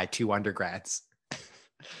now by 2 undergrads.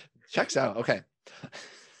 Checks out. Okay.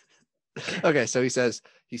 Okay, so he says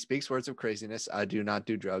he speaks words of craziness. I do not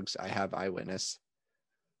do drugs. I have eyewitness.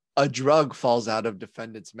 A drug falls out of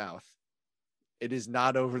defendant's mouth. It is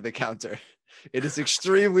not over the counter. It is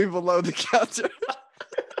extremely below the counter.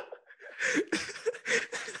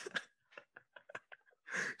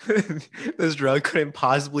 This drug couldn't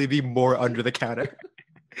possibly be more under the counter.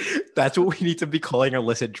 That's what we need to be calling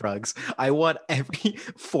illicit drugs. I want every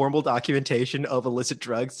formal documentation of illicit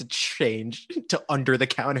drugs to change to under the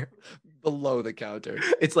counter. Below the counter.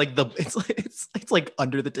 It's like it's like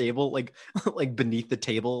under the table, like beneath the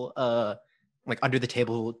table, like under the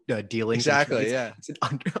table dealings. Exactly. Yeah. It's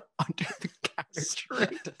under the counter.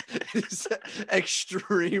 It's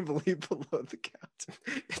extremely below the counter.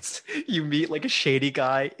 It's you meet like a shady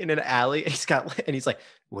guy in an alley, and he's like,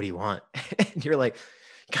 "What do you want?" And you're like,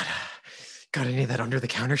 "Got any of that under the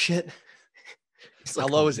counter shit?" How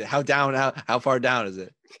low is it? How down? How far down is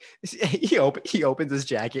it? He opens his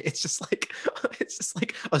jacket. It's just like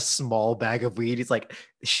a small bag of weed. He's like,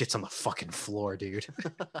 "This shit's on the fucking floor, dude."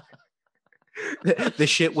 The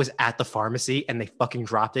shit was at the pharmacy and they fucking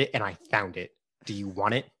dropped it and I found it. Do you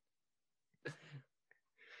want it?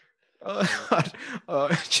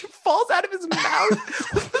 It falls out of his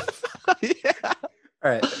mouth. Yeah.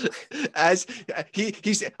 All right. As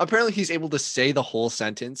he's apparently he's able to say the whole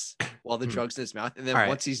sentence while the drug's in his mouth, and then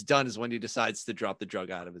once he's done is when he decides to drop the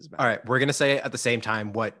drug out of his mouth. All right, we're gonna say at the same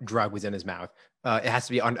time what drug was in his mouth. It has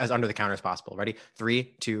to be as under the counter as possible. Ready?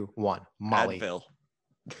 3, 2, 1. Molly. Advil.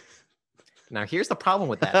 Now here's the problem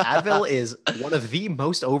with that. Advil is one of the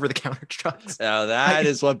most over-the-counter drugs. Now that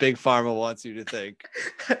is what Big Pharma wants you to think.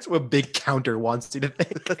 That's what Big Counter wants you to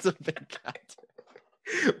think. That's a big counter.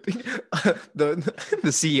 The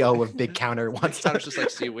CEO of Big Counter wants to just like,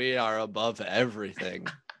 see, we are above everything.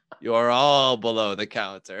 You are all below the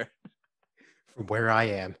counter. From where I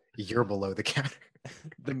am, you're below the counter.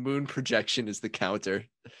 The moon projection is the counter,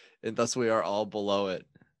 and thus we are all below it.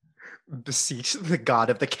 Beseech the god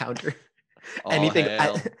of the counter. All anything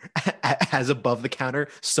as above the counter,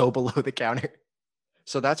 so below the counter.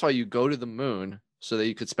 So that's why you go to the moon, so that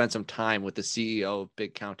you could spend some time with the CEO of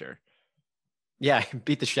Big Counter. Yeah,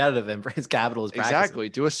 beat the shit out of him for his capital. Exactly.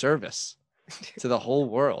 Do a service to the whole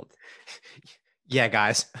world. Yeah,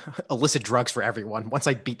 guys, illicit drugs for everyone. Once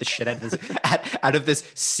I beat the shit out of this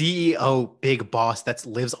CEO big boss that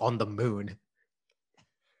lives on the moon.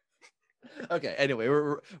 Okay. Anyway,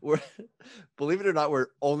 we're believe it or not, we're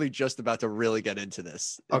only just about to really get into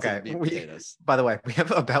this. Okay. By the way, we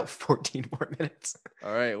have about 14 more minutes.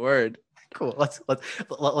 All right. Word. Cool. Let's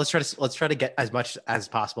try to get as much as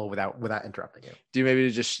possible without interrupting you. Do you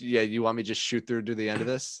maybe you want me to just shoot through to the end of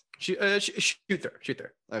this? Shoot through.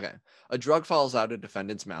 Okay. A drug falls out of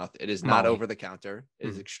defendant's mouth. It is not over the counter. It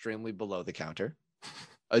is extremely below the counter.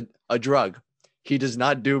 A drug. He does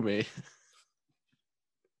not do me.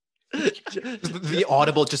 The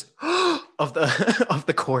audible just of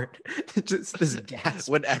the court. Just this gas.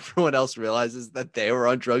 When everyone else realizes that they were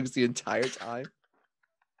on drugs the entire time.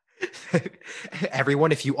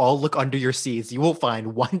 Everyone, if you all look under your seats, you will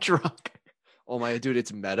find one drug. Oh my dude,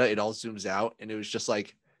 it's meta. It all zooms out, and it was just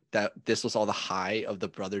like that. This was all the high of the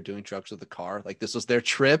brother doing drugs with the car. Like this was their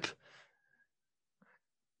trip.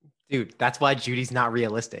 Dude, that's why Judy's not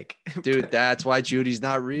realistic. Dude, that's why Judy's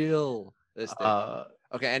not real.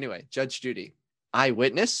 Okay, anyway, Judge Judy.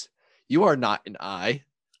 Eyewitness, you are not an eye.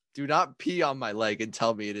 Do not pee on my leg and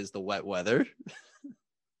tell me it is the wet weather.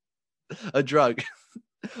 A drug.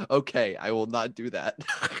 Okay, I will not do that.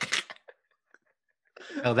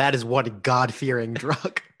 No, that is one God-fearing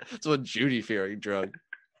drug. It's one Judy-fearing drug.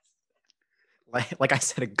 Like I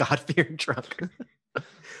said, a God-fearing drug.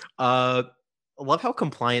 I love how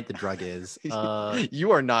compliant the drug is.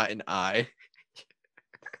 You are not an eye.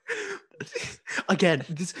 Again,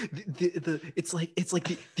 it's like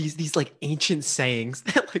these like ancient sayings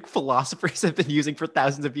that like philosophers have been using for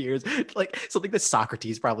thousands of years. Like something that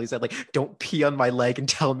Socrates probably said, like, "Don't pee on my leg and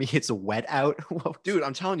tell me it's wet out." Dude,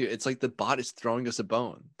 I'm telling you, it's like the bot is throwing us a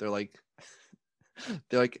bone. They're like,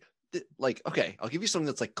 okay, I'll give you something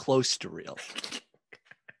that's like close to real.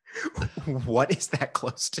 What is that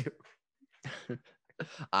close to?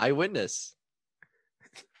 Eyewitness.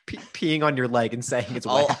 Peeing on your leg and saying it's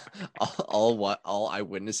wet. All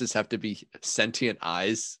eyewitnesses have to be sentient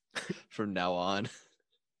eyes from now on.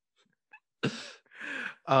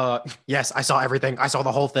 Yes, I saw everything. I saw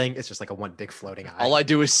the whole thing. It's just like a one big floating eye. All I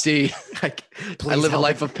do is see. Like, I live a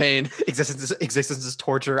life of pain. Existence is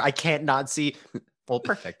torture. I can't not see. Well,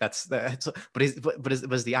 perfect. Was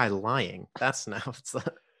the eye lying? That's now.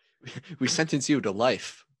 We sentence you to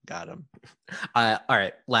life. Got him. All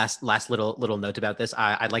right. Last little note about this.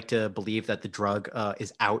 I'd like to believe that the drug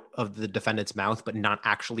is out of the defendant's mouth, but not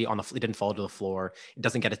actually on the. It didn't fall to the floor. It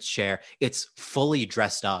doesn't get its share. It's fully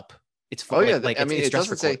dressed up. It's fully, it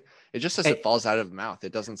doesn't say. It just says it falls out of the mouth.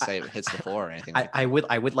 It doesn't say it hits the floor or anything. I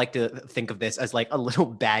would like to think of this as like a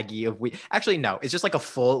little baggie of weed. Actually, no. It's just like a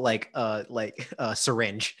full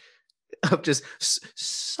syringe of just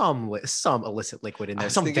some illicit liquid in there,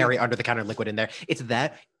 very under the counter liquid in there. It's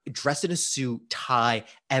that dressed in a suit, tie,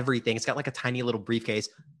 everything. It's got like a tiny little briefcase.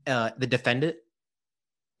 The defendant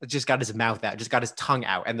just got his mouth out, just got his tongue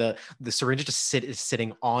out, and the syringe is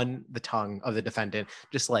sitting on the tongue of the defendant,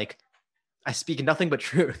 just like, I speak nothing but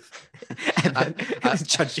truth. And then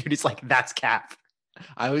Judge Judy's like, that's cap.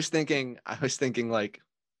 I was thinking like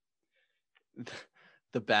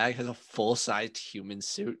the bag has a full-sized human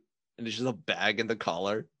suit. And it's just a bag in the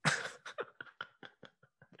collar.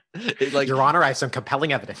 Your Honor, I have some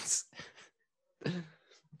compelling evidence.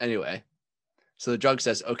 Anyway, so the drug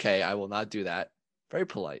says, okay, I will not do that. Very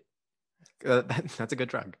polite. That's a good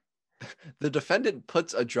drug. The defendant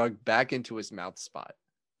puts a drug back into his mouth spot.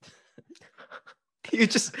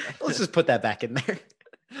 Let's just put that back in there.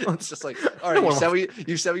 It's just like, all right,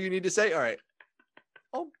 you said what you need to say. All right.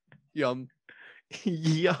 Oh, yum.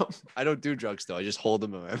 Yum. I don't do drugs though. I just hold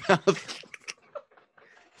them in my mouth.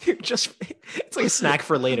 It's like a snack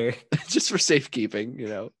for later. Just for safekeeping, you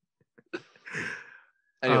know.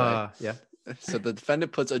 Anyway, yeah. So the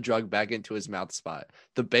defendant puts a drug back into his mouth spot.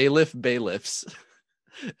 The bailiff bailiffs.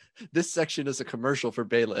 This section is a commercial for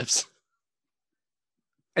bailiffs.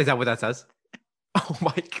 Is that what that says? Oh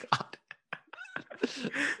my god.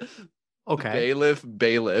 Okay. Bailiff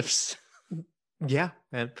bailiffs. Yeah,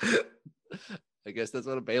 man. I guess that's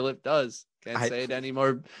what a bailiff does. Can't say it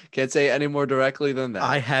anymore. Can't say it any more directly than that.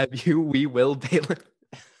 I have you. We will bailiff.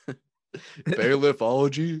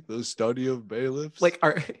 Bailiffology, the study of bailiffs. Like,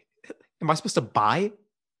 am I supposed to buy? Am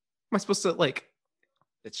I supposed to like?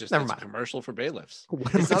 It's just a commercial for bailiffs.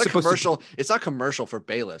 It's not a commercial. It's not commercial for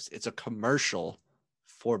bailiffs. It's a commercial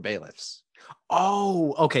for bailiffs.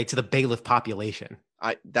 Oh, okay. To the bailiff population.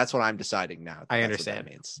 That's what I'm deciding now. I understand. What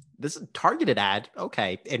that means. This is targeted ad.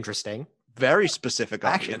 Okay, interesting. Very specific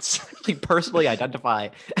audience. Actually, personally identify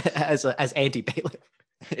as anti-bailiff.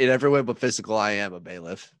 In every way but physical, I am a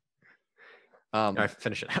bailiff. All right,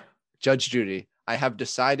 finish it. Judge Judy, I have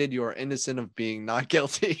decided you are innocent of being not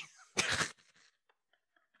guilty.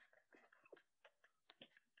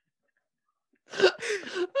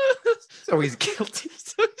 So he's guilty.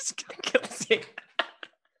 So he's guilty.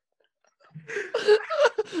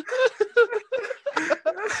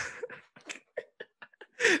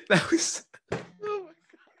 That was. Oh my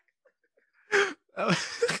God.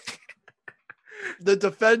 The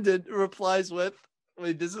defendant replies with,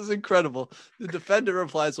 wait, this is incredible. The defendant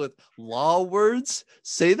replies with, law words?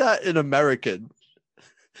 Say that in American.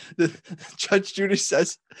 The Judge Judy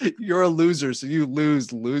says, you're a loser, so you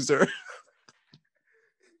lose, loser.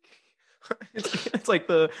 It's like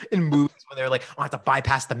in movies when they're like, I have to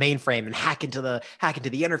bypass the mainframe and hack into the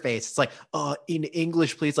interface. It's like, in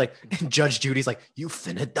English, please. Like, Judge Judy's like, you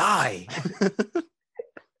finna die.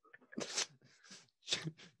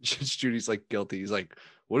 Judge Judy's like guilty. He's like,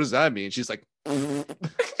 what does that mean? She's like,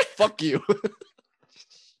 fuck you.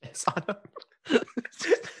 It's on him.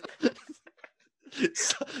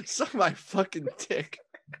 Suck my fucking dick.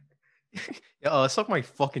 Suck my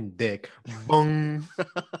fucking dick. Bung.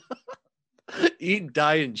 Eat,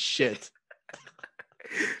 die, and shit.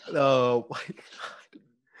 Oh,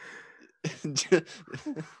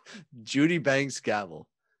 Judy bangs gavel.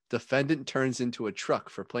 Defendant turns into a truck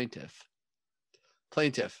for plaintiff.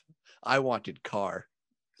 Plaintiff, I wanted car.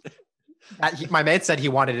 My man said he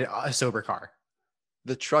wanted a sober car.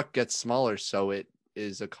 The truck gets smaller, so it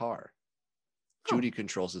is a car. Judy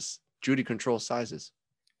controls this. Judy controls sizes.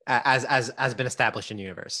 As been established in the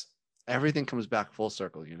universe. Everything comes back full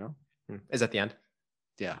circle, you know? Is that the end?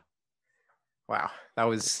 Yeah. Wow, that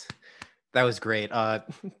was great. The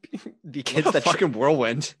kids that fucking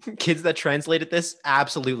whirlwind. Kids that translated this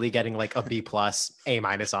absolutely getting like a B+, A-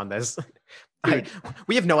 on this.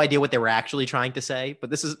 We have no idea what they were actually trying to say, but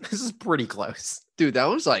this is pretty close. Dude, that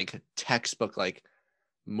was like textbook like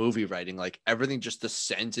movie writing. Like everything just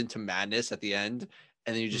descends into madness at the end,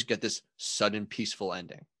 and then you just get this sudden peaceful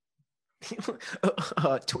ending.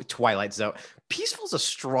 Twilight Zone. Peaceful is a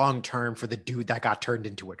strong term for the dude that got turned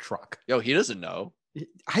into a truck. Yo, he doesn't know.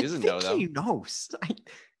 I think he knows.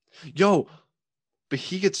 Yo, but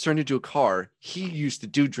he gets turned into a car. He used to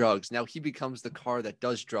do drugs. Now he becomes the car that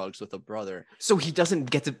does drugs with a brother. So he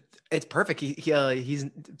doesn't get to. It's perfect. He's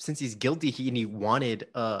since he's guilty. He wanted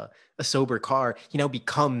a sober car. He now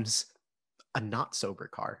becomes a not sober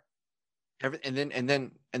car. And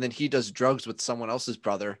then he does drugs with someone else's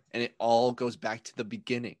brother, and it all goes back to the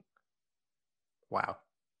beginning. Wow.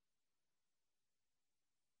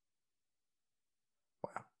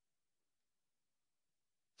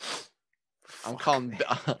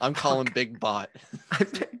 I'm calling Big Bot.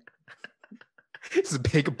 Is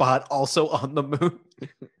Big Bot also on the moon?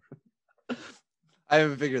 I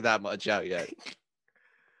haven't figured that much out yet.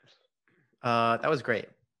 That was great.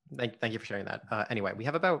 Thank you for sharing that. Anyway, we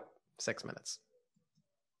have about 6 minutes.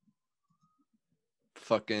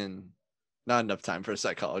 Fucking not enough time for a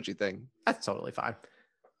psychology thing. That's totally fine.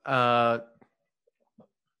 Do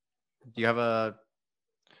you have a?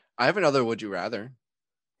 I have another would you rather.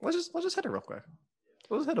 Let's just hit it real quick.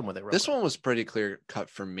 Let's hit him with it real This quick. one was pretty clear cut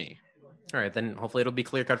for me. All right, then hopefully it'll be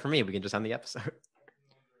clear cut for me. We can just end the episode.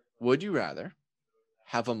 Would you rather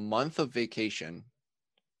have a month of vacation,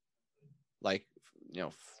 like, you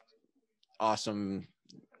know, awesome,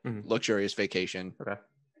 luxurious vacation, Okay.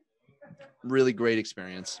 really great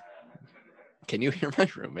experience. Can you hear my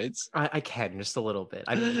roommates? I can just a little bit.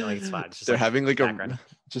 I mean, like, it's fine. It's just They're having like background.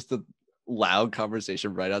 just a loud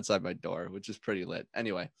conversation right outside my door, which is pretty lit.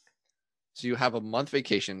 Anyway, so you have a month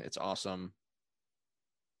vacation. It's awesome.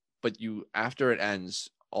 But after it ends,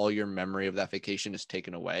 all your memory of that vacation is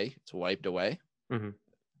taken away. It's wiped away. Mm-hmm.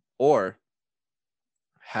 Or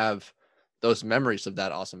have those memories of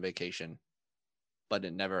that awesome vacation, but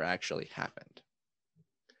it never actually happened.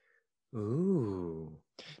 Ooh.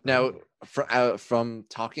 Now, from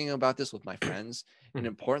talking about this with my friends, an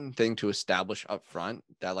important thing to establish up front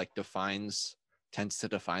that like tends to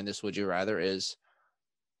define this would you rather is,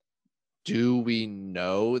 do we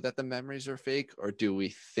know that the memories are fake, or do we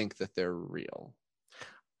think that they're real?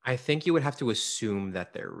 I think you would have to assume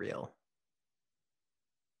that they're real.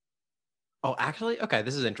 Oh, actually, okay.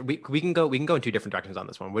 This is interesting. We can go in two different directions on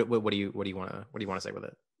this one. What do you want to say with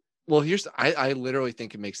it? Well, I literally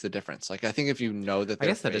think it makes the difference. Like, I think if you know that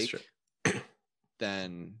they're that is fake, true.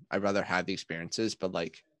 then I'd rather have the experiences. But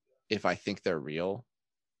like, if I think they're real,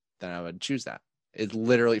 then I would choose that. It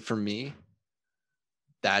literally, for me,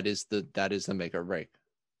 that is the make or break.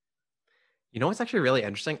 You know what's actually really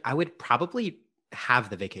interesting? I would probably have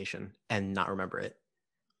the vacation and not remember it,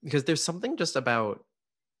 because there's something just about,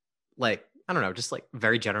 like, I don't know, just like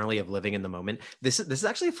very generally of living in the moment. This is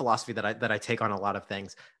actually a philosophy that I take on a lot of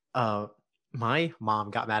things. My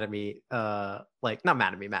mom got mad at me, like not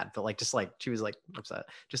mad at me, mad, but like just like she was like upset.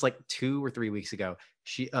 Just like 2 or 3 weeks ago,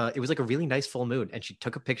 it was like a really nice full moon, and she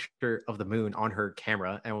took a picture of the moon on her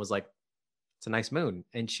camera and was like, "It's a nice moon,"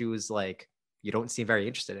 and she was like, "You don't seem very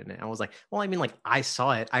interested in it." And I was like, "Well, I mean, like I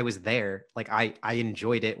saw it, I was there, like I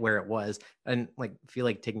enjoyed it where it was, and like feel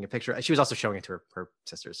like taking a picture." She was also showing it to her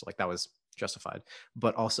sisters, so like that was justified.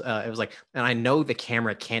 But also, it was like, and I know the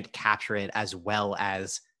camera can't capture it as well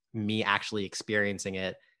as me actually experiencing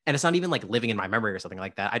it, and it's not even like living in my memory or something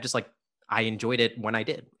like that. I just like I enjoyed it when I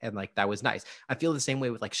did, and like that was nice. I feel the same way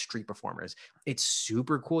with like street performers. It's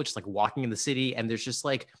super cool, just like walking in the city, and there's just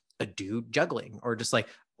like a dude juggling, or just like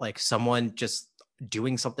someone just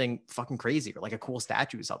doing something fucking crazy, or like a cool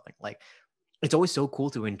statue or something. Like it's always so cool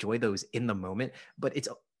to enjoy those in the moment, but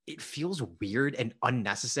it feels weird and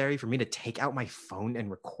unnecessary for me to take out my phone and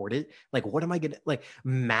record it. Like, what am I gonna like?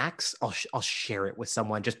 Max, I'll share it with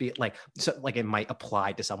someone. Just be like, so like it might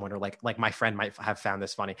apply to someone, or like my friend might have found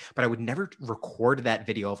this funny. But I would never record that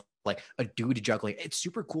video of like a dude juggling. It's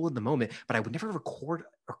super cool in the moment, but I would never record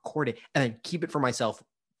it and then keep it for myself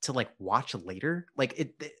to like watch later.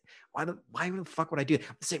 Like why the fuck would I do it?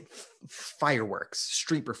 Same fireworks,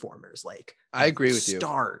 street performers, like I agree with you.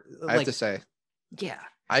 star. I have to say, Yeah.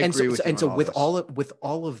 I agree with you. And so on all with this. with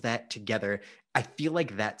all of that together, I feel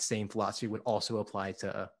like that same philosophy would also apply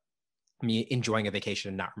to me enjoying a vacation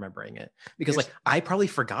and not remembering it. Because like I probably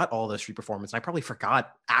forgot all those street performances. I probably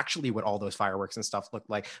forgot actually what all those fireworks and stuff looked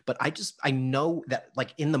like. But I know that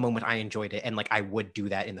like in the moment I enjoyed it, and like I would do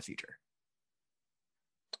that in the future.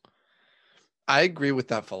 I agree with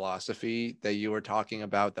that philosophy that you were talking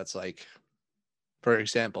about. That's like, for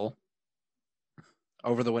example,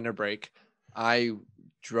 over the winter break, I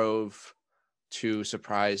drove to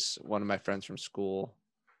surprise one of my friends from school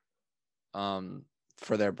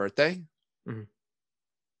for their birthday.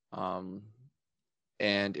 Mm-hmm.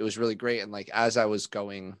 And it was really great. And like as I was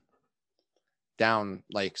going down,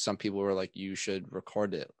 like some people were like, you should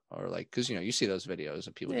record it, or like, because you know, you see those videos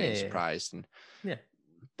of people getting surprised. And yeah.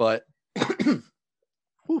 But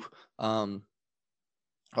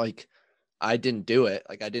like I didn't do it.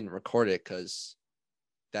 Like I didn't record it because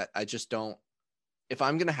that I just don't. If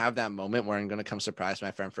I'm gonna have that moment where I'm gonna come surprise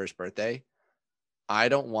my friend for his birthday, I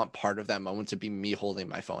don't want part of that moment to be me holding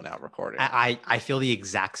my phone out recording. I feel the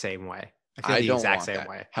exact same way. I don't want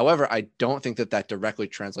that. However, I don't think that directly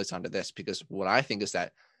translates onto this, because what I think is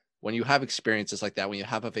that when you have experiences like that, when you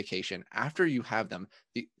have a vacation, after you have them,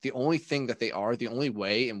 the only thing that they are, the only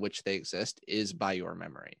way in which they exist is by your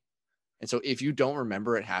memory. And so if you don't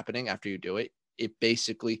remember it happening after you do it, it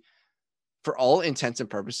basically, for all intents and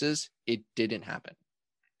purposes, it didn't happen.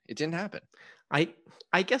 It didn't happen.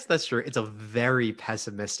 I guess that's true. It's a very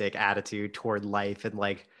pessimistic attitude toward life, and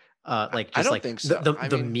like just I don't like think so.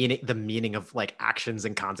 the meaning of like actions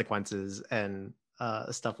and consequences and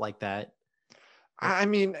stuff like that. I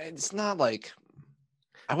mean, it's not like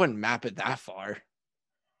I wouldn't map it that far.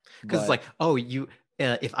 Because it's like, oh, you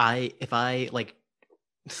if I like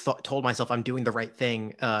told myself I'm doing the right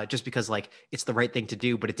thing just because like it's the right thing to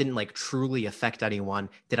do, but it didn't like truly affect anyone,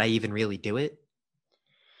 did I even really do it?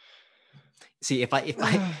 See, if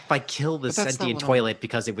I kill the sentient toilet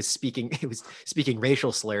because it was speaking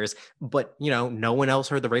racial slurs, but you know, no one else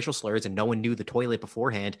heard the racial slurs and no one knew the toilet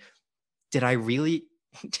beforehand, did I really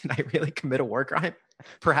commit a war crime?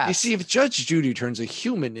 Perhaps. You see, if Judge Judy turns a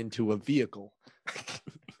human into a vehicle,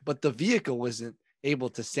 but the vehicle wasn't able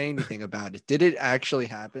to say anything about it, did it actually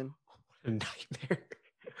happen? What a nightmare.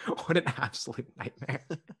 What an absolute nightmare.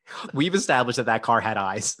 We've established that car had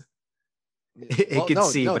eyes. It could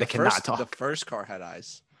see, but it cannot talk. The first car had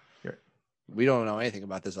eyes. We don't know anything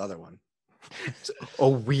about this other one. a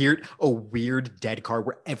weird dead car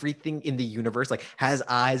where everything in the universe like has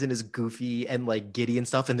eyes and is goofy and like giddy and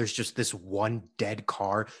stuff, and there's just this one dead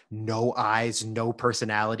car, no eyes, no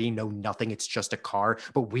personality, no nothing. It's just a car,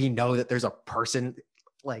 but we know that there's a person.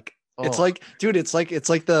 Like it's like, dude, it's like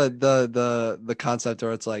the concept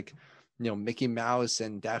where it's like, you know, Mickey Mouse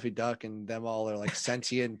and Daffy Duck and them all are like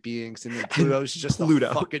sentient beings, and then Pluto's just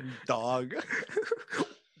a fucking dog.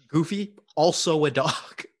 Goofy, also a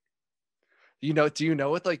dog. You know, do you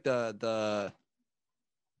know what like the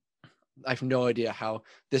I have no idea how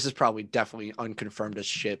this is probably definitely unconfirmed as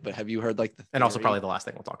shit, but have you heard like the theory? And also probably the last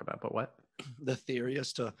thing we'll talk about, but what? The theory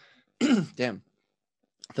as to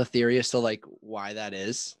the theory as to like why that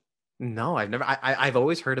is? No, I've never. I've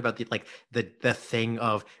always heard about the thing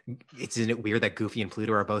of, isn't it weird that Goofy and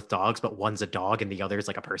Pluto are both dogs, but one's a dog and the other is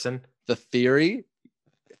like a person? The theory,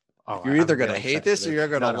 Oh, You're either I'm gonna really hate excited for this or you're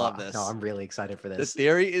gonna No, love this. No, I'm really excited for The this.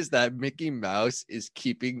 theory is that Mickey Mouse is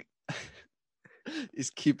keeping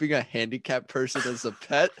a handicapped person as a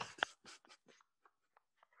pet.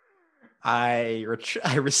 I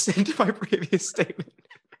rescind my previous statement.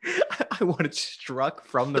 I want it struck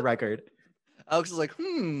from the record. Alex is like,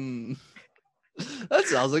 that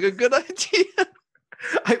sounds like a good idea.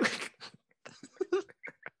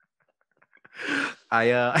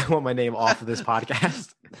 I want my name off of this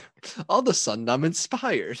podcast. All of a sudden, I'm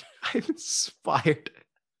inspired. I'm inspired.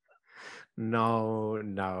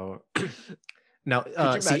 No. Could you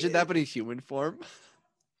imagine that, but in human form?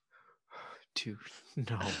 Dude,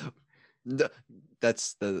 no. No,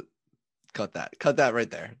 that's cut that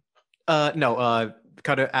right there. No,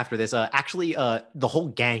 cut it after this. Actually, the whole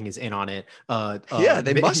gang is in on it. Yeah,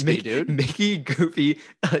 they must be, dude. Mickey, Goofy,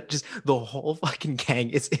 just the whole fucking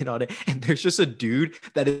gang is in on it. And there's just a dude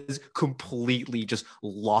that is completely just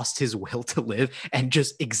lost his will to live and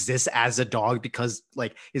just exists as a dog because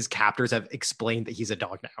like his captors have explained that he's a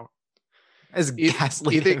dog now. As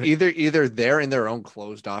either they're in their own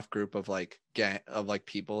closed off group of like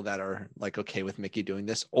people that are like okay with Mickey doing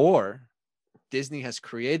this, or Disney has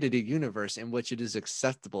created a universe in which it is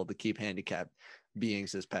acceptable to keep handicapped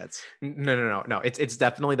beings as pets. No. It's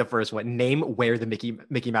definitely the first one. Name where the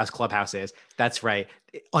Mickey Mouse Clubhouse is. That's right.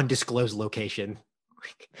 Undisclosed location.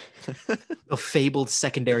 A fabled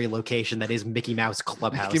secondary location that is Mickey Mouse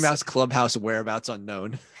Clubhouse. Mickey Mouse Clubhouse whereabouts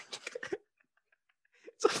unknown.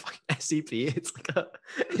 It's a fucking SCP. It's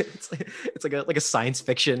like a science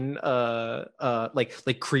fiction like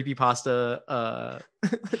creepypasta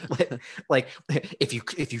like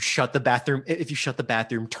if you shut the bathroom,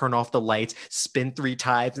 turn off the lights, spin 3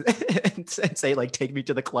 times and say like take me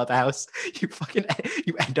to the clubhouse, you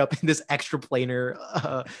end up in this extraplanar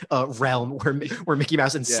realm where Mickey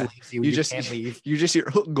Mouse enslaves you. You just can't leave. You just hear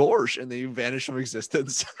oh, gosh, and then you vanish from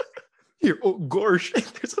existence. You're, oh gosh,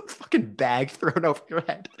 there's a fucking bag thrown over your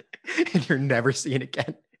head and you're never seen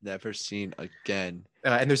again. Never seen again.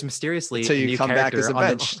 And there's mysteriously until you come back as a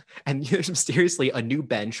bench. And there's mysteriously a new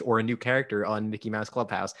bench or a new character on Mickey Mouse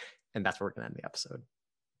Clubhouse. And that's where we're going to end the episode.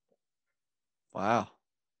 Wow.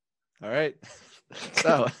 All right.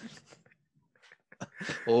 So,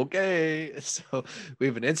 okay. So we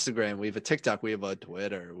have an Instagram, we have a TikTok, we have a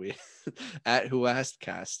Twitter, we at Who Asked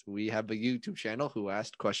Cast. We have a YouTube channel, Who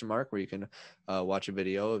Asked ? Where you can watch a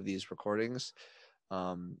video of these recordings.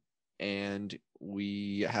 And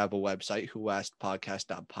we have a website,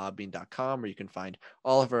 whoaskedpodcast.podbean.com, where you can find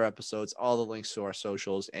all of our episodes, all the links to our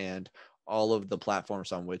socials, and all of the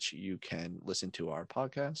platforms on which you can listen to our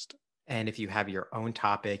podcast. And if you have your own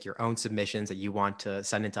topic, your own submissions that you want to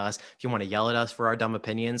send in to us, if you want to yell at us for our dumb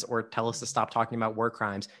opinions or tell us to stop talking about war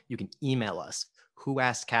crimes, you can email us,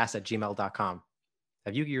 whoaskedcast@gmail.com.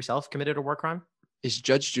 Have you yourself committed a war crime? Is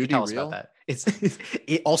Judge Judy tell us real? About that.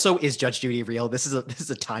 It also is Judge Judy real. This is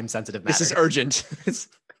a time sensitive matter. This is urgent.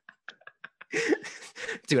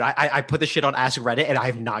 Dude, I put this shit on Ask Reddit and I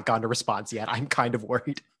have not gotten a response yet. I'm kind of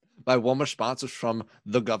worried. My one response was from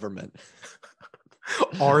the government.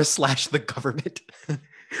 r/the government. No,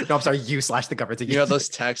 I'm sorry, u/the government. You know those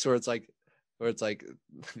texts where it's like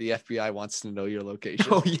the FBI wants to know your location.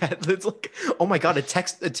 Oh yeah, it's like, oh my god, a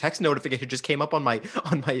text notification just came up on my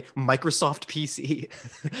Microsoft PC.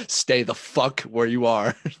 Stay the fuck where you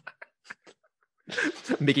are.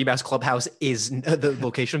 Mickey Mouse Clubhouse is the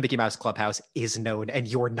location of Mickey Mouse Clubhouse is known, and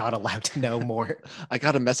you're not allowed to know more. I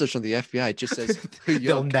got a message from the FBI. It just says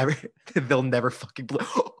they'll never fucking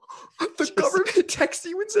the government texts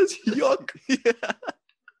you and says yuck. Yeah.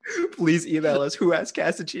 Please email us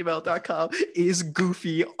whoaskedcast@gmail.com. Is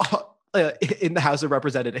Goofy in the House of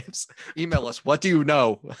Representatives? Email us. What do you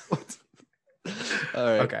know? All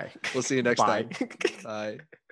right. Okay. We'll see you next time. Bye.